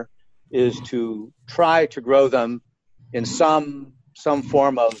owner is to try to grow them in some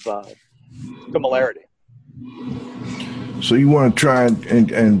form of similarity. So you want to try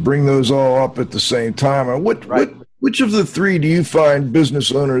and bring those all up at the same time. Which of the 3 do you find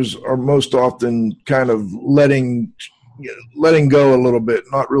business owners are most often kind of letting go a little bit,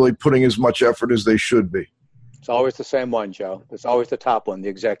 not really putting as much effort as they should be? It's always the same one, Joe. It's always the top one, the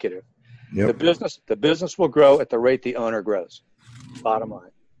executive. Yep. The business will grow at the rate the owner grows. Bottom line.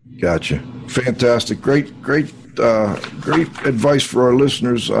 Gotcha. Fantastic. Great advice for our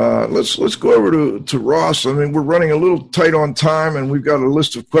listeners. Let's go over to Ross. I mean, we're running a little tight on time, and we've got a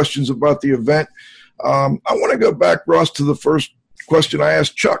list of questions about the event. I want to go back, Ross, to the first question I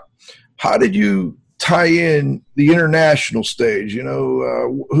asked Chuck. How did you tie in the international stage? You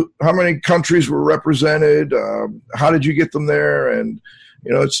know, how many countries were represented? How did you get them there? And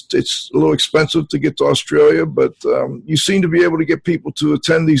you know, it's a little expensive to get to Australia, but you seem to be able to get people to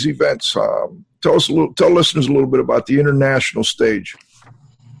attend these events. Tell listeners a little bit about the international stage.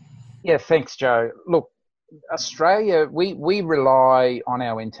 Yeah, thanks, Joe. Look, Australia, we rely on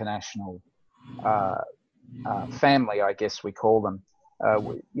our international family, I guess we call them.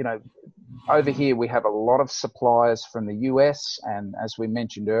 You know, over here we have a lot of suppliers from the US and, as we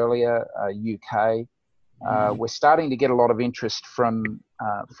mentioned earlier, UK. We're starting to get a lot of interest from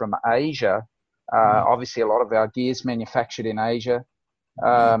Asia. Obviously, a lot of our gear's manufactured in Asia.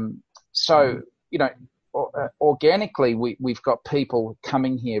 So, you know, organically, we've got people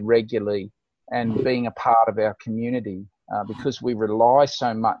coming here regularly and being a part of our community because we rely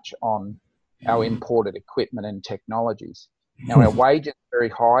so much on our imported equipment and technologies. Now, our wages are very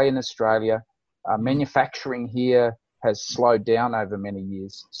high in Australia. Manufacturing here has slowed down over many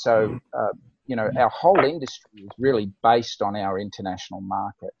years. So, you know, our whole industry is really based on our international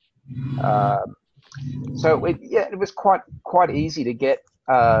market. So it was quite easy to get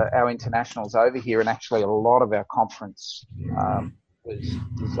our internationals over here, and actually a lot of our conference was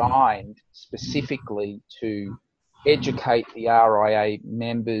designed specifically to educate the RIA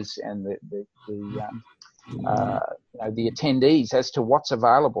members and the attendees as to what's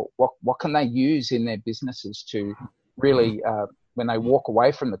available, what can they use in their businesses to really, when they walk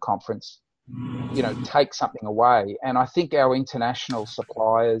away from the conference, you know, take something away. And I think our international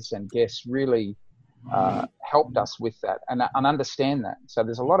suppliers and guests really helped us with that and understand that. So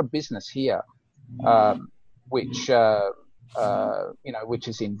there's a lot of business here, which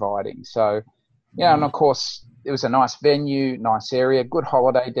is inviting. So, yeah, and of course it was a nice venue, nice area, good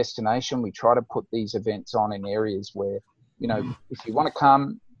holiday destination. We try to put these events on in areas where, you know, if you want to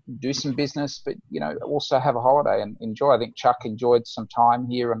come, do some business, but, you know, also have a holiday and enjoy. I think Chuck enjoyed some time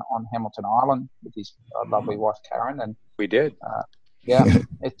here on Hamilton Island with his lovely wife, Karen. And we did. Yeah,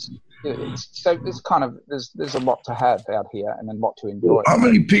 so there's a lot to have out here and a lot to enjoy. How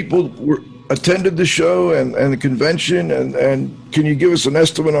many people attended the show and the convention? And can you give us an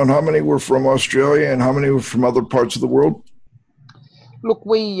estimate on how many were from Australia and how many were from other parts of the world? Look,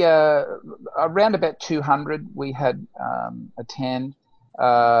 we around about 200 we had attend.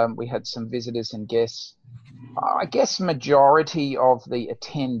 We had some visitors and guests. I guess majority of the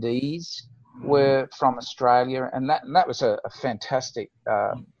attendees were from Australia, and that was a fantastic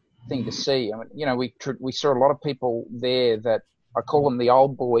thing to see. I mean, you know, we saw a lot of people there that I call them the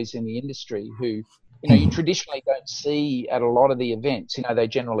old boys in the industry who, you know, you traditionally don't see at a lot of the events. You know, they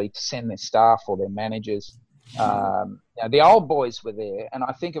generally send their staff or their managers. You know, the old boys were there, and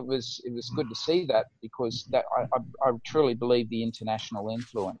I think it was good to see that, because that I truly believe the international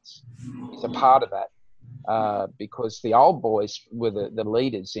influence is a part of that, because the old boys were the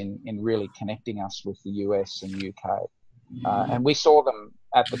leaders in really connecting us with the US and UK, and we saw them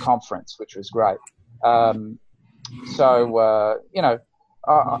at the conference, which was great. So you know,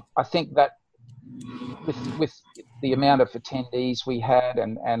 I think that with the amount of attendees we had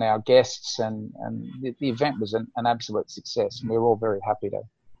and our guests and the event was an absolute success, and we were all very happy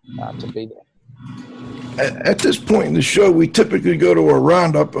to be there. At this point in the show, we typically go to a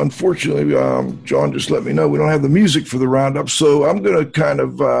roundup. Unfortunately, John just let me know we don't have the music for the roundup, so I'm going to kind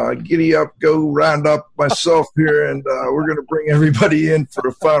of giddy up, go round up myself here, and we're going to bring everybody in for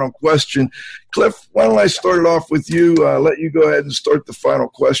the final question. Cliff, why don't I start it off with you, let you go ahead and start the final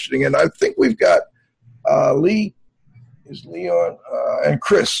questioning. And I think we've got Lee on, and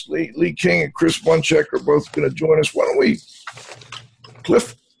Chris. Lee King and Chris Bunchek are both going to join us. Why don't we,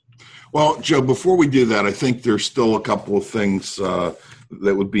 Cliff? Well, Joe, before we do that, I think there's still a couple of things that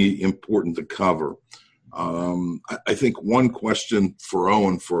would be important to cover. I think one question for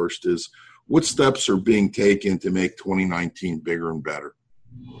Owen first is, what steps are being taken to make 2019 bigger and better?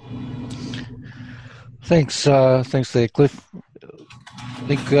 Thanks there, Cliff. I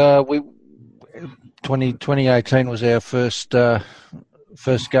think 2018 was our first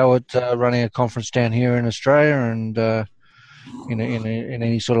go at running a conference down here in Australia, and in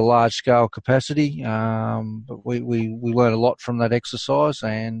any sort of large scale capacity. But we learned a lot from that exercise,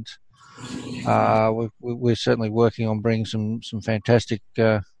 and we're certainly working on bringing some fantastic,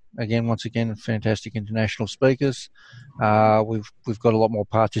 once again, fantastic international speakers. We've got a lot more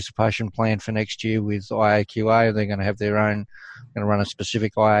participation planned for next year with IAQA. They're going to have their own, going to run a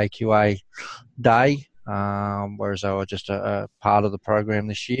specific IAQA day, whereas they were just a part of the program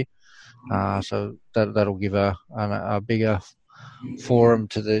this year. So that'll give a bigger forum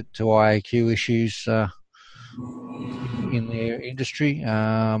to IAQ issues in their industry,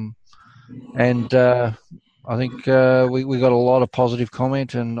 and I think we got a lot of positive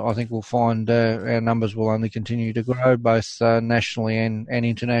comment, and I think we'll find our numbers will only continue to grow, both nationally and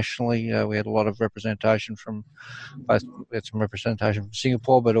internationally. We had a lot of representation from both. We had some representation from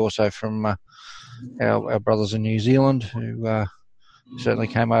Singapore, but also from our brothers in New Zealand, who certainly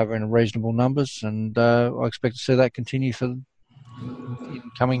came over in reasonable numbers, and I expect to see that continue for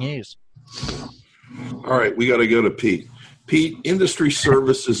in coming years. All right, we got to go to Pete. Pete, industry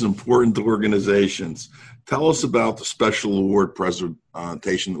service is important to organizations. Tell us about the special award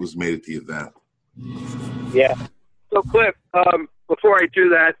presentation that was made at the event. Yeah. So, Cliff, before I do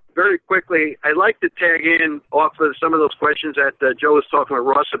that, very quickly, I'd like to tag in off of some of those questions that Joe was talking with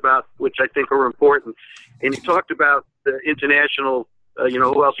Ross about, which I think are important. And he talked about the international,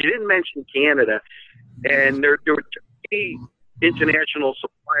 who else? He didn't mention Canada. And there were three international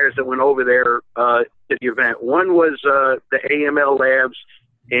suppliers that went over there to the event. One was the AML Labs,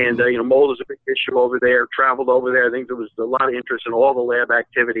 and mold is a big issue over there. Traveled over there. I think there was a lot of interest in all the lab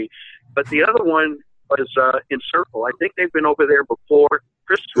activity. But the other one was Encircle. I think they've been over there before.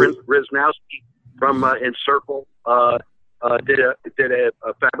 Chris Riznowski from Encircle did a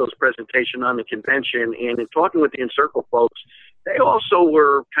fabulous presentation on the convention. And in talking with the Encircle folks, they also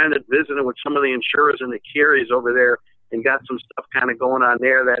were kind of visiting with some of the insurers and the carriers over there, and got some stuff kind of going on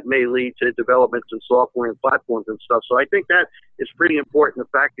there that may lead to developments in software and platforms and stuff. So I think that is pretty important,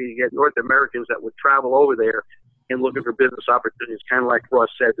 the fact that you get North Americans that would travel over there and looking for business opportunities, kind of like Ross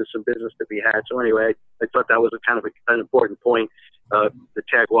said, there's some business to be had. So anyway, I thought that was an important point to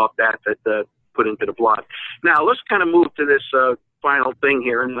tag off that put into the blog. Now, let's kind of move to this final thing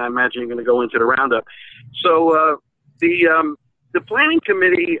here, and I imagine you're going to go into the roundup. So the planning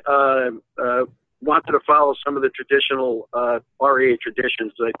committee wanted to follow some of the traditional REA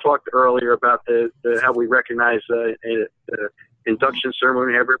traditions. I talked earlier about how we recognize the induction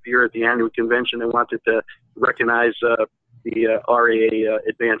ceremony every year at the annual convention. They wanted to recognize the REA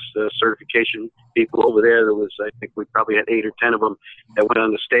advanced certification people over there. There was, I think we probably had 8 or 10 of them that went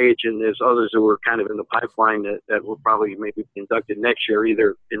on the stage, and there's others that were kind of in the pipeline that will probably maybe be inducted next year,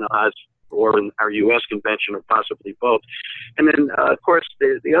 either in Oz or in our U.S. convention, or possibly both. And then, of course,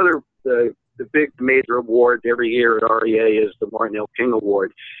 the other big major award every year at REA is the Martin L. King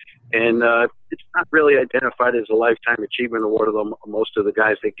Award. And it's not really identified as a Lifetime Achievement Award, although most of the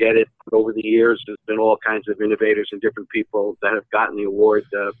guys that get it over the years, there's been all kinds of innovators and different people that have gotten the award,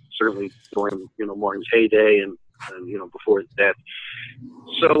 certainly during, Martin's heyday and before his death.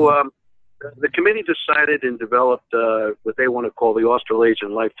 So the committee decided and developed what they want to call the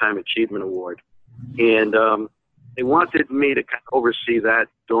Australasian Lifetime Achievement Award. And they wanted me to kind of oversee that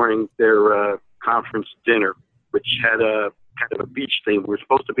during their conference dinner, which had a kind of a beach theme. We were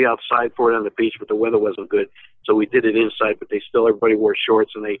supposed to be outside for it on the beach, but the weather wasn't good, so we did it inside. But everybody wore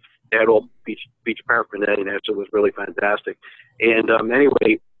shorts, and they had all beach paraphernalia, and so it was really fantastic. And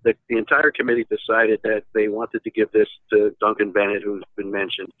anyway, the entire committee decided that they wanted to give this to Duncan Bennett, who's been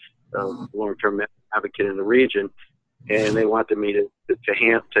mentioned, long-term advocate in the region, and they wanted me to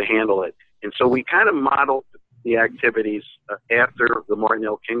handle it. And so we kind of modeled the activities after the Martin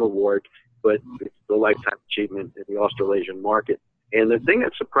L. King Award, but it's the Lifetime Achievement in the Australasian market. And the thing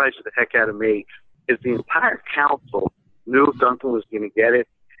that surprised the heck out of me is the entire council knew Duncan was going to get it,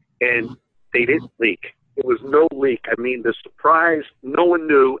 and they didn't leak. There was no leak. I mean, the surprise, no one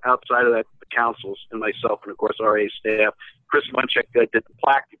knew outside of the councils and myself and, of course, RA staff. Chris Munchak did the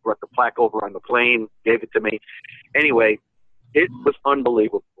plaque. He brought the plaque over on the plane, gave it to me. Anyway, it was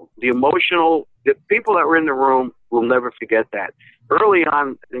unbelievable. The people that were in the room will never forget that. Early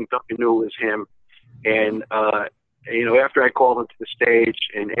on, I think Duncan knew it was him. And, after I called him to the stage,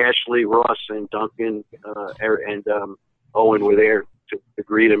 and Ashley, Ross, and Duncan and Owen were there to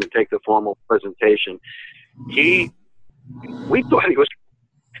greet him and take the formal presentation, we thought he was,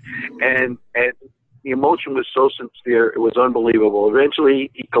 and the emotion was so sincere, it was unbelievable.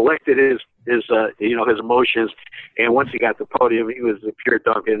 Eventually, he collected his emotions, and once he got the podium, he was a pure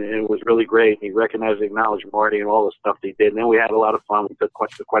Duncan, and it was really great. He recognized and acknowledged Marty and all the stuff they did, and then we had a lot of fun. We took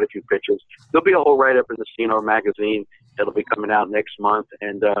quite a few pictures. There'll be a whole write-up in the CNR magazine that'll be coming out next month,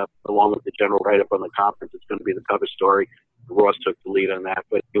 and along with the general write-up on the conference, it's going to be the cover story. Ross took the lead on that.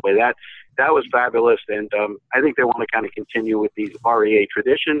 But anyway, that was fabulous, and I think they want to kind of continue with these REA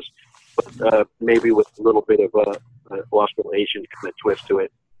traditions, but maybe with a little bit of a Australasian kind of twist to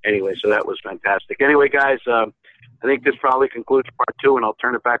it. Anyway, so that was fantastic. Anyway, guys, I think this probably concludes part 2, and I'll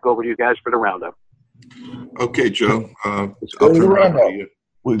turn it back over to you guys for the roundup. Okay, Joe. Let's go to the roundup.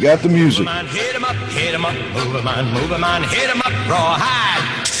 We got the music. Hit 'em up, move 'em on, hit 'em up,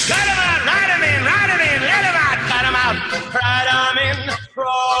 rawhide. Let 'em out, ride 'em in, let 'em out, cut 'em out, ride 'em in,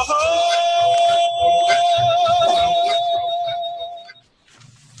 rawhide.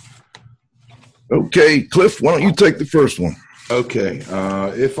 Okay, Cliff, why don't you take the first one? Okay.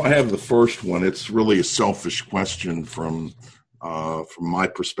 If I have the first one, it's really a selfish question from my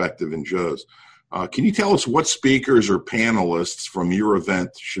perspective and Joe's. Can you tell us what speakers or panelists from your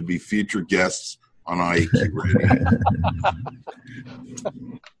event should be featured guests on IAQ Radio?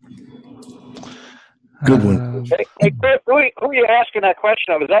 Good one. Hey, Chris, who are you asking that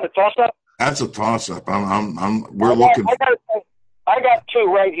question of? Is that a toss-up? That's a toss-up. We're looking. I got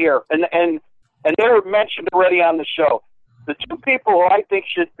 2 right here, and they were mentioned already on the show. The 2 people who I think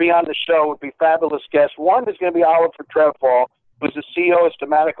should be on the show would be fabulous guests. One is going to be Oliver Trevfall, who's the CEO of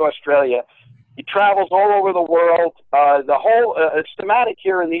Stamatic Australia. He travels all over the world. The whole Stamatic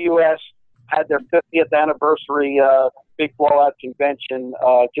here in the U.S. had their 50th anniversary big blowout convention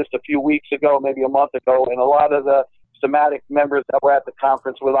just a few weeks ago, maybe a month ago, and a lot of the Stamatic members that were at the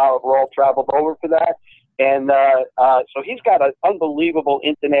conference with Oliver all traveled over for that. And so he's got an unbelievable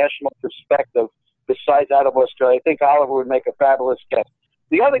international perspective besides out of Australia. I think Oliver would make a fabulous guest.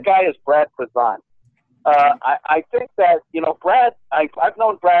 The other guy is Brad Prezant. I think that, Brad, I've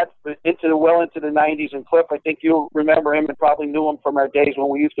known Brad into the 90s, and Cliff, I think you'll remember him and probably knew him from our days when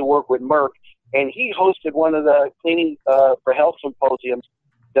we used to work with Merck. And he hosted one of the Cleaning for Health symposiums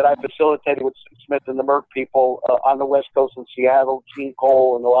that I facilitated with Sue Smith and the Merck people on the West Coast in Seattle, Gene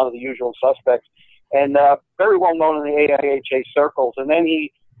Cole, and a lot of the usual suspects. And very well known in the AIHA circles. And then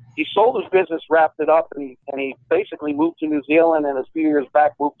he sold his business, wrapped it up, and he basically moved to New Zealand, and a few years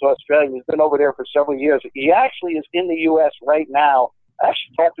back moved to Australia. He's been over there for several years. He actually is in the U.S. right now. I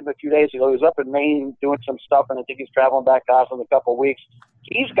actually talked to him a few days ago. He was up in Maine doing some stuff, and I think he's traveling back to us in a couple of weeks.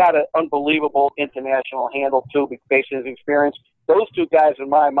 He's got an unbelievable international handle, too, based on his experience. Those 2 guys, in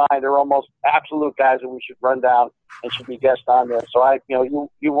my mind, are almost absolute guys that we should run down and should be guests on there. So, you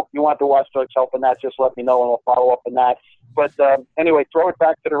want to watch Doug's help in that, just let me know, and I'll follow up on that. But anyway, throw it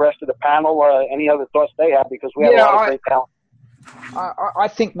back to the rest of the panel. Any other thoughts they have, because we have a lot of great talent. I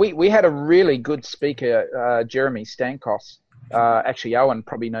think we had a really good speaker, Jeremy Stankos, Actually, Owen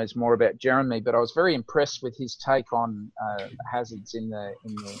probably knows more about Jeremy, but I was very impressed with his take on hazards in the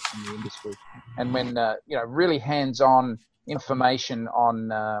industry, and when really hands-on information on.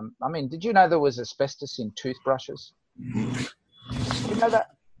 Did you know there was asbestos in toothbrushes? Did you know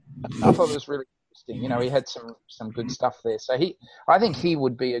that? I thought it was really interesting. He had some good stuff there. So I think he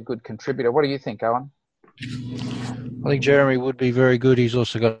would be a good contributor. What do you think, Owen? I think Jeremy would be very good. He's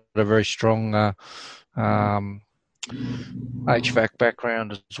also got a very strong HVAC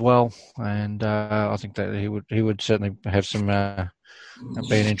background as well, and I think that he would certainly have some be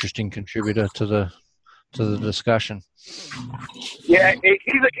an interesting contributor to the discussion. Yeah,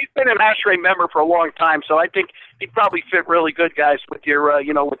 he's been an ASHRAE member for a long time, so I think he'd probably fit really good, guys, with your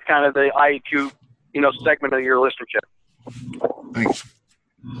with kind of the IAQ segment of your listenership. Thanks.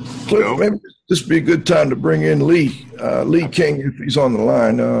 Cliff, maybe this would be a good time to bring in Lee King, if he's on the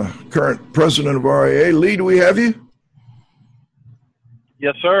line, current president of RIA. Lee, do we have you?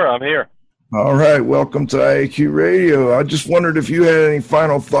 Yes, sir. I'm here. All right. Welcome to IAQ Radio. I just wondered if you had any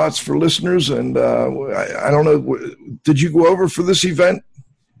final thoughts for listeners. And I don't know, did you go over for this event?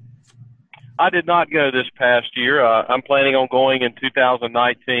 I did not go this past year. I'm planning on going in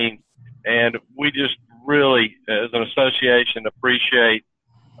 2019. And we just really, as an association, appreciate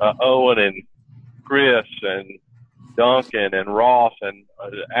Owen and Chris and Duncan and Ross and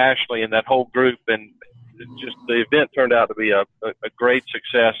Ashley and that whole group. And just the event turned out to be a great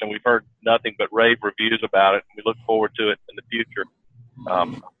success, and we've heard nothing but rave reviews about it. We look forward to it in the future,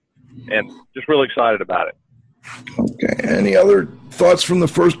 and just really excited about it. Okay. Any other thoughts from the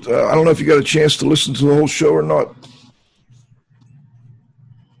first? I don't know if you got a chance to listen to the whole show or not.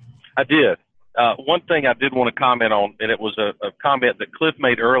 I did. One thing I did want to comment on, and it was a comment that Cliff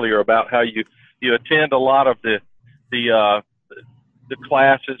made earlier about how you attend a lot of the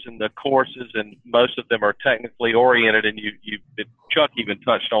classes and the courses, and most of them are technically oriented, and Chuck even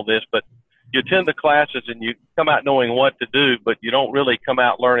touched on this, but you attend the classes and you come out knowing what to do, but you don't really come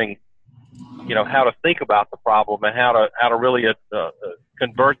out learning, how to think about the problem and how to really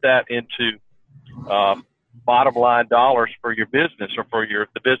convert that into bottom line dollars for your business or for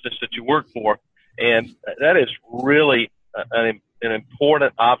the business that you work for. And that is really an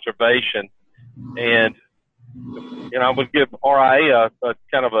important observation. And I would give RIA a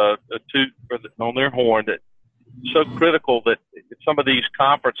kind of a toot on their horn that it's so critical that some of these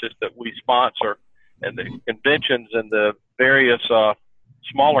conferences that we sponsor and the conventions and the various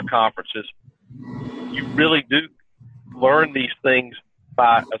smaller conferences, you really do learn these things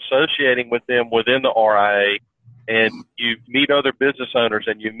by associating with them within the RIA, and you meet other business owners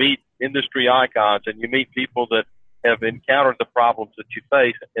and you meet industry icons and you meet people that have encountered the problems that you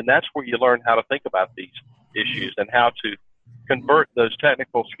face, and that's where you learn how to think about these issues and how to convert those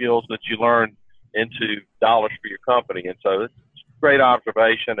technical skills that you learn into dollars for your company. And so it's a great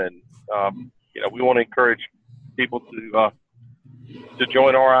observation, and we want to encourage people to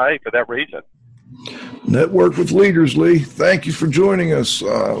join RIA for that reason. Network with leaders, Lee. Thank you for joining us.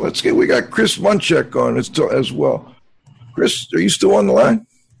 We got Chris Munchak on as well. Chris, are you still on the line?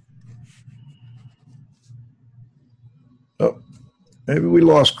 Oh, maybe we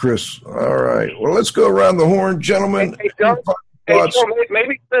lost Chris. All right. Well, let's go around the horn, gentlemen. Hey,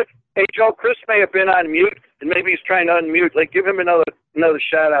 Joe, Chris may have been on mute, and maybe he's trying to unmute. Give him another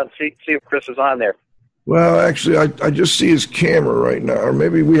shout out and see if Chris is on there. Well, actually, I just see his camera right now, or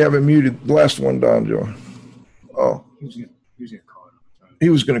maybe we have him muted. The last one down, Joe. Oh, he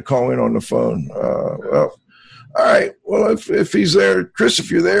was going to call in on the phone. Well, all right. Well, if he's there, Chris, if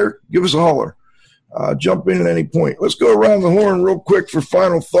you're there, give us a holler. Jump in at any point. Let's go around the horn real quick for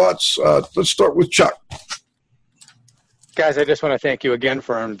final thoughts. Let's start with Chuck. Guys, I just want to thank you again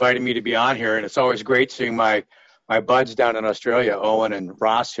for inviting me to be on here, and it's always great seeing my buds down in Australia, Owen and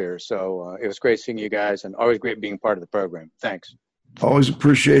Ross here. So it was great seeing you guys, and always great being part of the program. Thanks. Always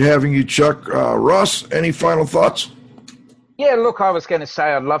appreciate having you, Chuck. Ross, any final thoughts? Yeah, look, I was going to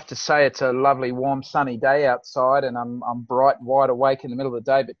say I'd love to say it's a lovely, warm, sunny day outside, and I'm bright and wide awake in the middle of the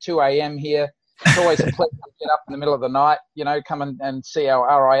day, but 2 a.m. here. It's always a pleasure to get up in the middle of the night, come and see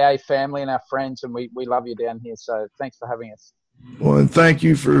our RIA family and our friends, and we love you down here. So thanks for having us. Well, and thank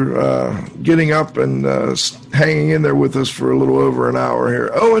you for getting up and hanging in there with us for a little over an hour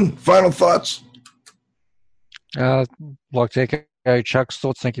here. Owen, final thoughts? I'd like to echo Chuck's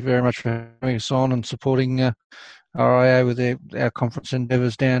thoughts. Thank you very much for having us on and supporting RIA with our conference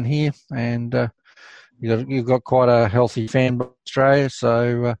endeavours down here. And you've got quite a healthy fan base in Australia,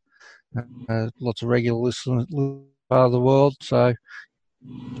 so lots of regular listeners part of the world. So, how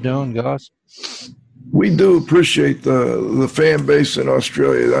you doing, guys? We do appreciate the fan base in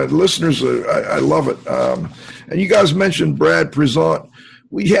Australia. Listeners, I love it. And you guys mentioned Brad Prezant.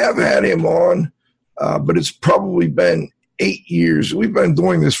 We have had him on, but it's probably been 8 years. We've been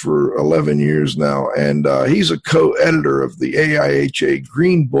doing this for 11 years now, and he's a co-editor of the AIHA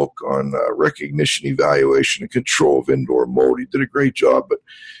Green Book on recognition, evaluation, and control of indoor mold. He did a great job, but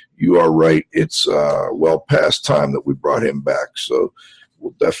you are right. It's well past time that we brought him back, so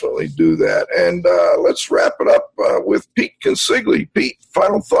we'll definitely do that. And let's wrap it up with Pete Consigli. Pete,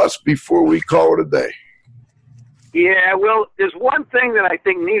 final thoughts before we call it a day. Yeah, well, there's one thing that I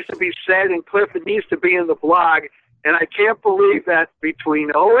think needs to be said, and Cliff, it needs to be in the blog, and I can't believe that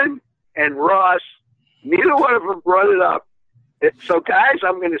between Owen and Ross, neither one of them brought it up. So, guys,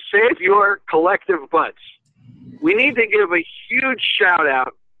 I'm going to save your collective butts. We need to give a huge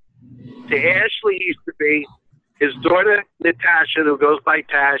shout-out to Ashley Easterby, his daughter, Natasha, who goes by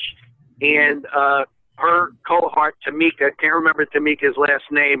Tash, and her cohort, Tamika. I can't remember Tamika's last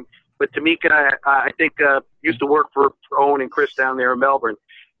name, but Tamika, I think, used to work for Owen and Chris down there in Melbourne.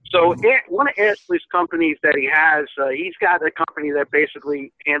 So one of Ashley's companies that he has, he's got a company that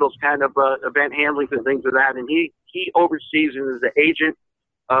basically handles kind of event handling and things of that, and he oversees and is the agent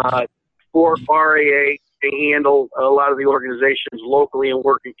for RAA to handle a lot of the organizations locally and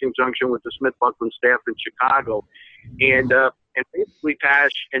work in conjunction with the Smith-Buckland staff in Chicago. And basically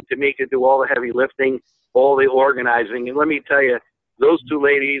Tash and Tamika do all the heavy lifting, all the organizing. And let me tell you, those two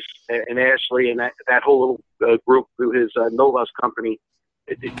ladies and Ashley and that whole little group through his Novas company,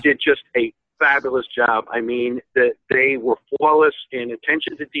 it did just a fabulous job. I mean, they were flawless in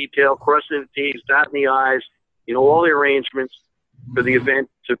attention to detail, crossing the T's, dotting the I's, all the arrangements for the event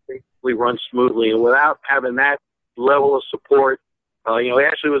to basically run smoothly. And without having that level of support,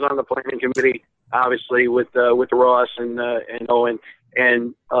 Ashley was on the planning committee, obviously, with Ross and Owen,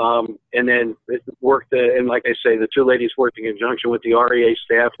 and then it worked. And like I say, the two ladies worked in conjunction with the REA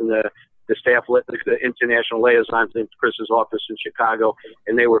staff and the staff, the international liaisons in Chris's office in Chicago,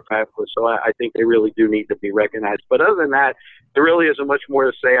 and they were fabulous. So I think they really do need to be recognized. But other than that, there really isn't much more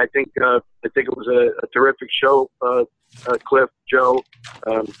to say. I think it was a terrific show, Cliff, Joe.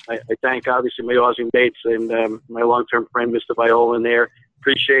 I thank obviously my Aussie mates and my long-term friend, Mr. Viola, in there.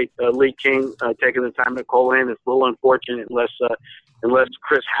 Appreciate Lee King taking the time to call in. It's a little unfortunate unless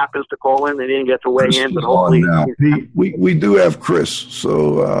Chris happens to call in. They didn't get to weigh in, but hopefully Pete, we do have Chris.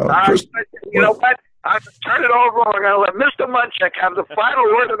 So Chris, you know what? I'm going to turn it over. I'm going to let Mr. Munchak have the final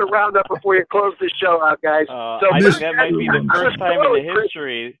word of the roundup before you close the show out, guys. I think that might be the first time in the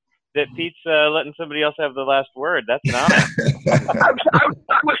history that Pete's letting somebody else have the last word. That's an honor.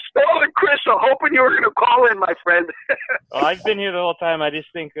 I was stalling Chris, so hoping you were going to call in, my friend. Well, I've been here the whole time. I just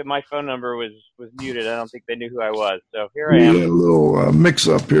think that my phone number was muted. I don't think they knew who I was. So here I am. A little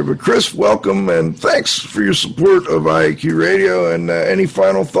mix-up here. But, Chris, welcome, and thanks for your support of IAQ Radio. And any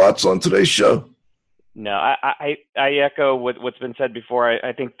final thoughts on today's show? No, I echo what's been said before.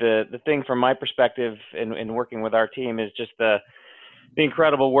 I think the thing from my perspective in working with our team is just the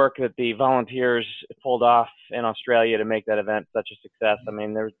incredible work that the volunteers pulled off in Australia to make that event such a success. I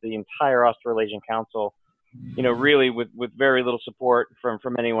mean, there's the entire Australasian Council, really with very little support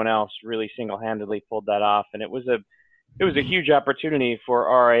from anyone else, really single-handedly pulled that off. And it was a huge opportunity for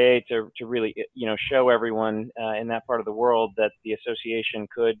RIA to really, show everyone in that part of the world that the association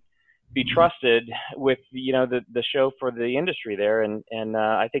could be trusted with, the show for the industry there. And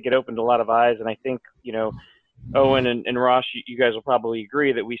I think it opened a lot of eyes. And I think, Owen and Ross, you guys will probably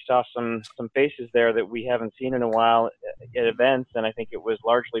agree that we saw some faces there that we haven't seen in a while at events, and I think it was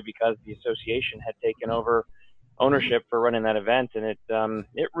largely because the association had taken over ownership for running that event, and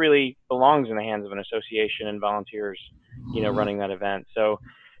it really belongs in the hands of an association and volunteers, running that event. So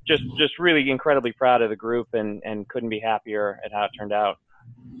just really incredibly proud of the group and couldn't be happier at how it turned out.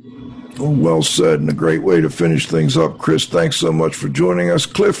 Well said, and a great way to finish things up. Chris, thanks so much for joining us.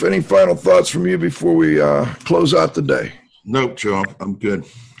 Cliff, any final thoughts from you before we close out the day? Nope, Joe. I'm good.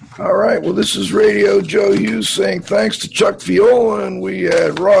 All right. Well, this is Radio Joe Hughes saying thanks to Chuck Viola, and we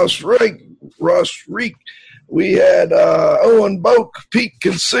had Ross Reek. We had Owen Boak, Pete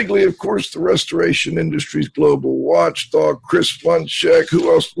Consigli, of course, the Restoration Industries Global Watchdog, Chris Munchak, who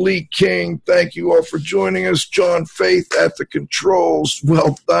else? Lee King. Thank you all for joining us. John Faith at the controls.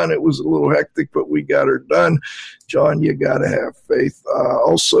 Well done. It was a little hectic, but we got her done. John, you got to have faith.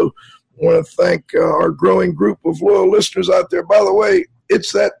 Also, want to thank our growing group of loyal listeners out there. By the way,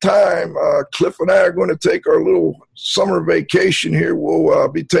 it's that time. Cliff and I are going to take our little summer vacation here. We'll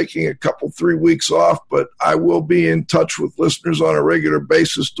be taking a 3 weeks off, but I will be in touch with listeners on a regular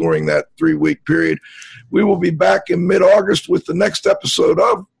basis during that 3-week period. We will be back in mid-August with the next episode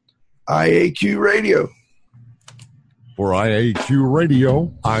of IAQ Radio. For IAQ Radio,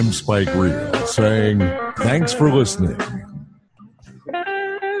 I'm Spike Reel saying thanks for listening.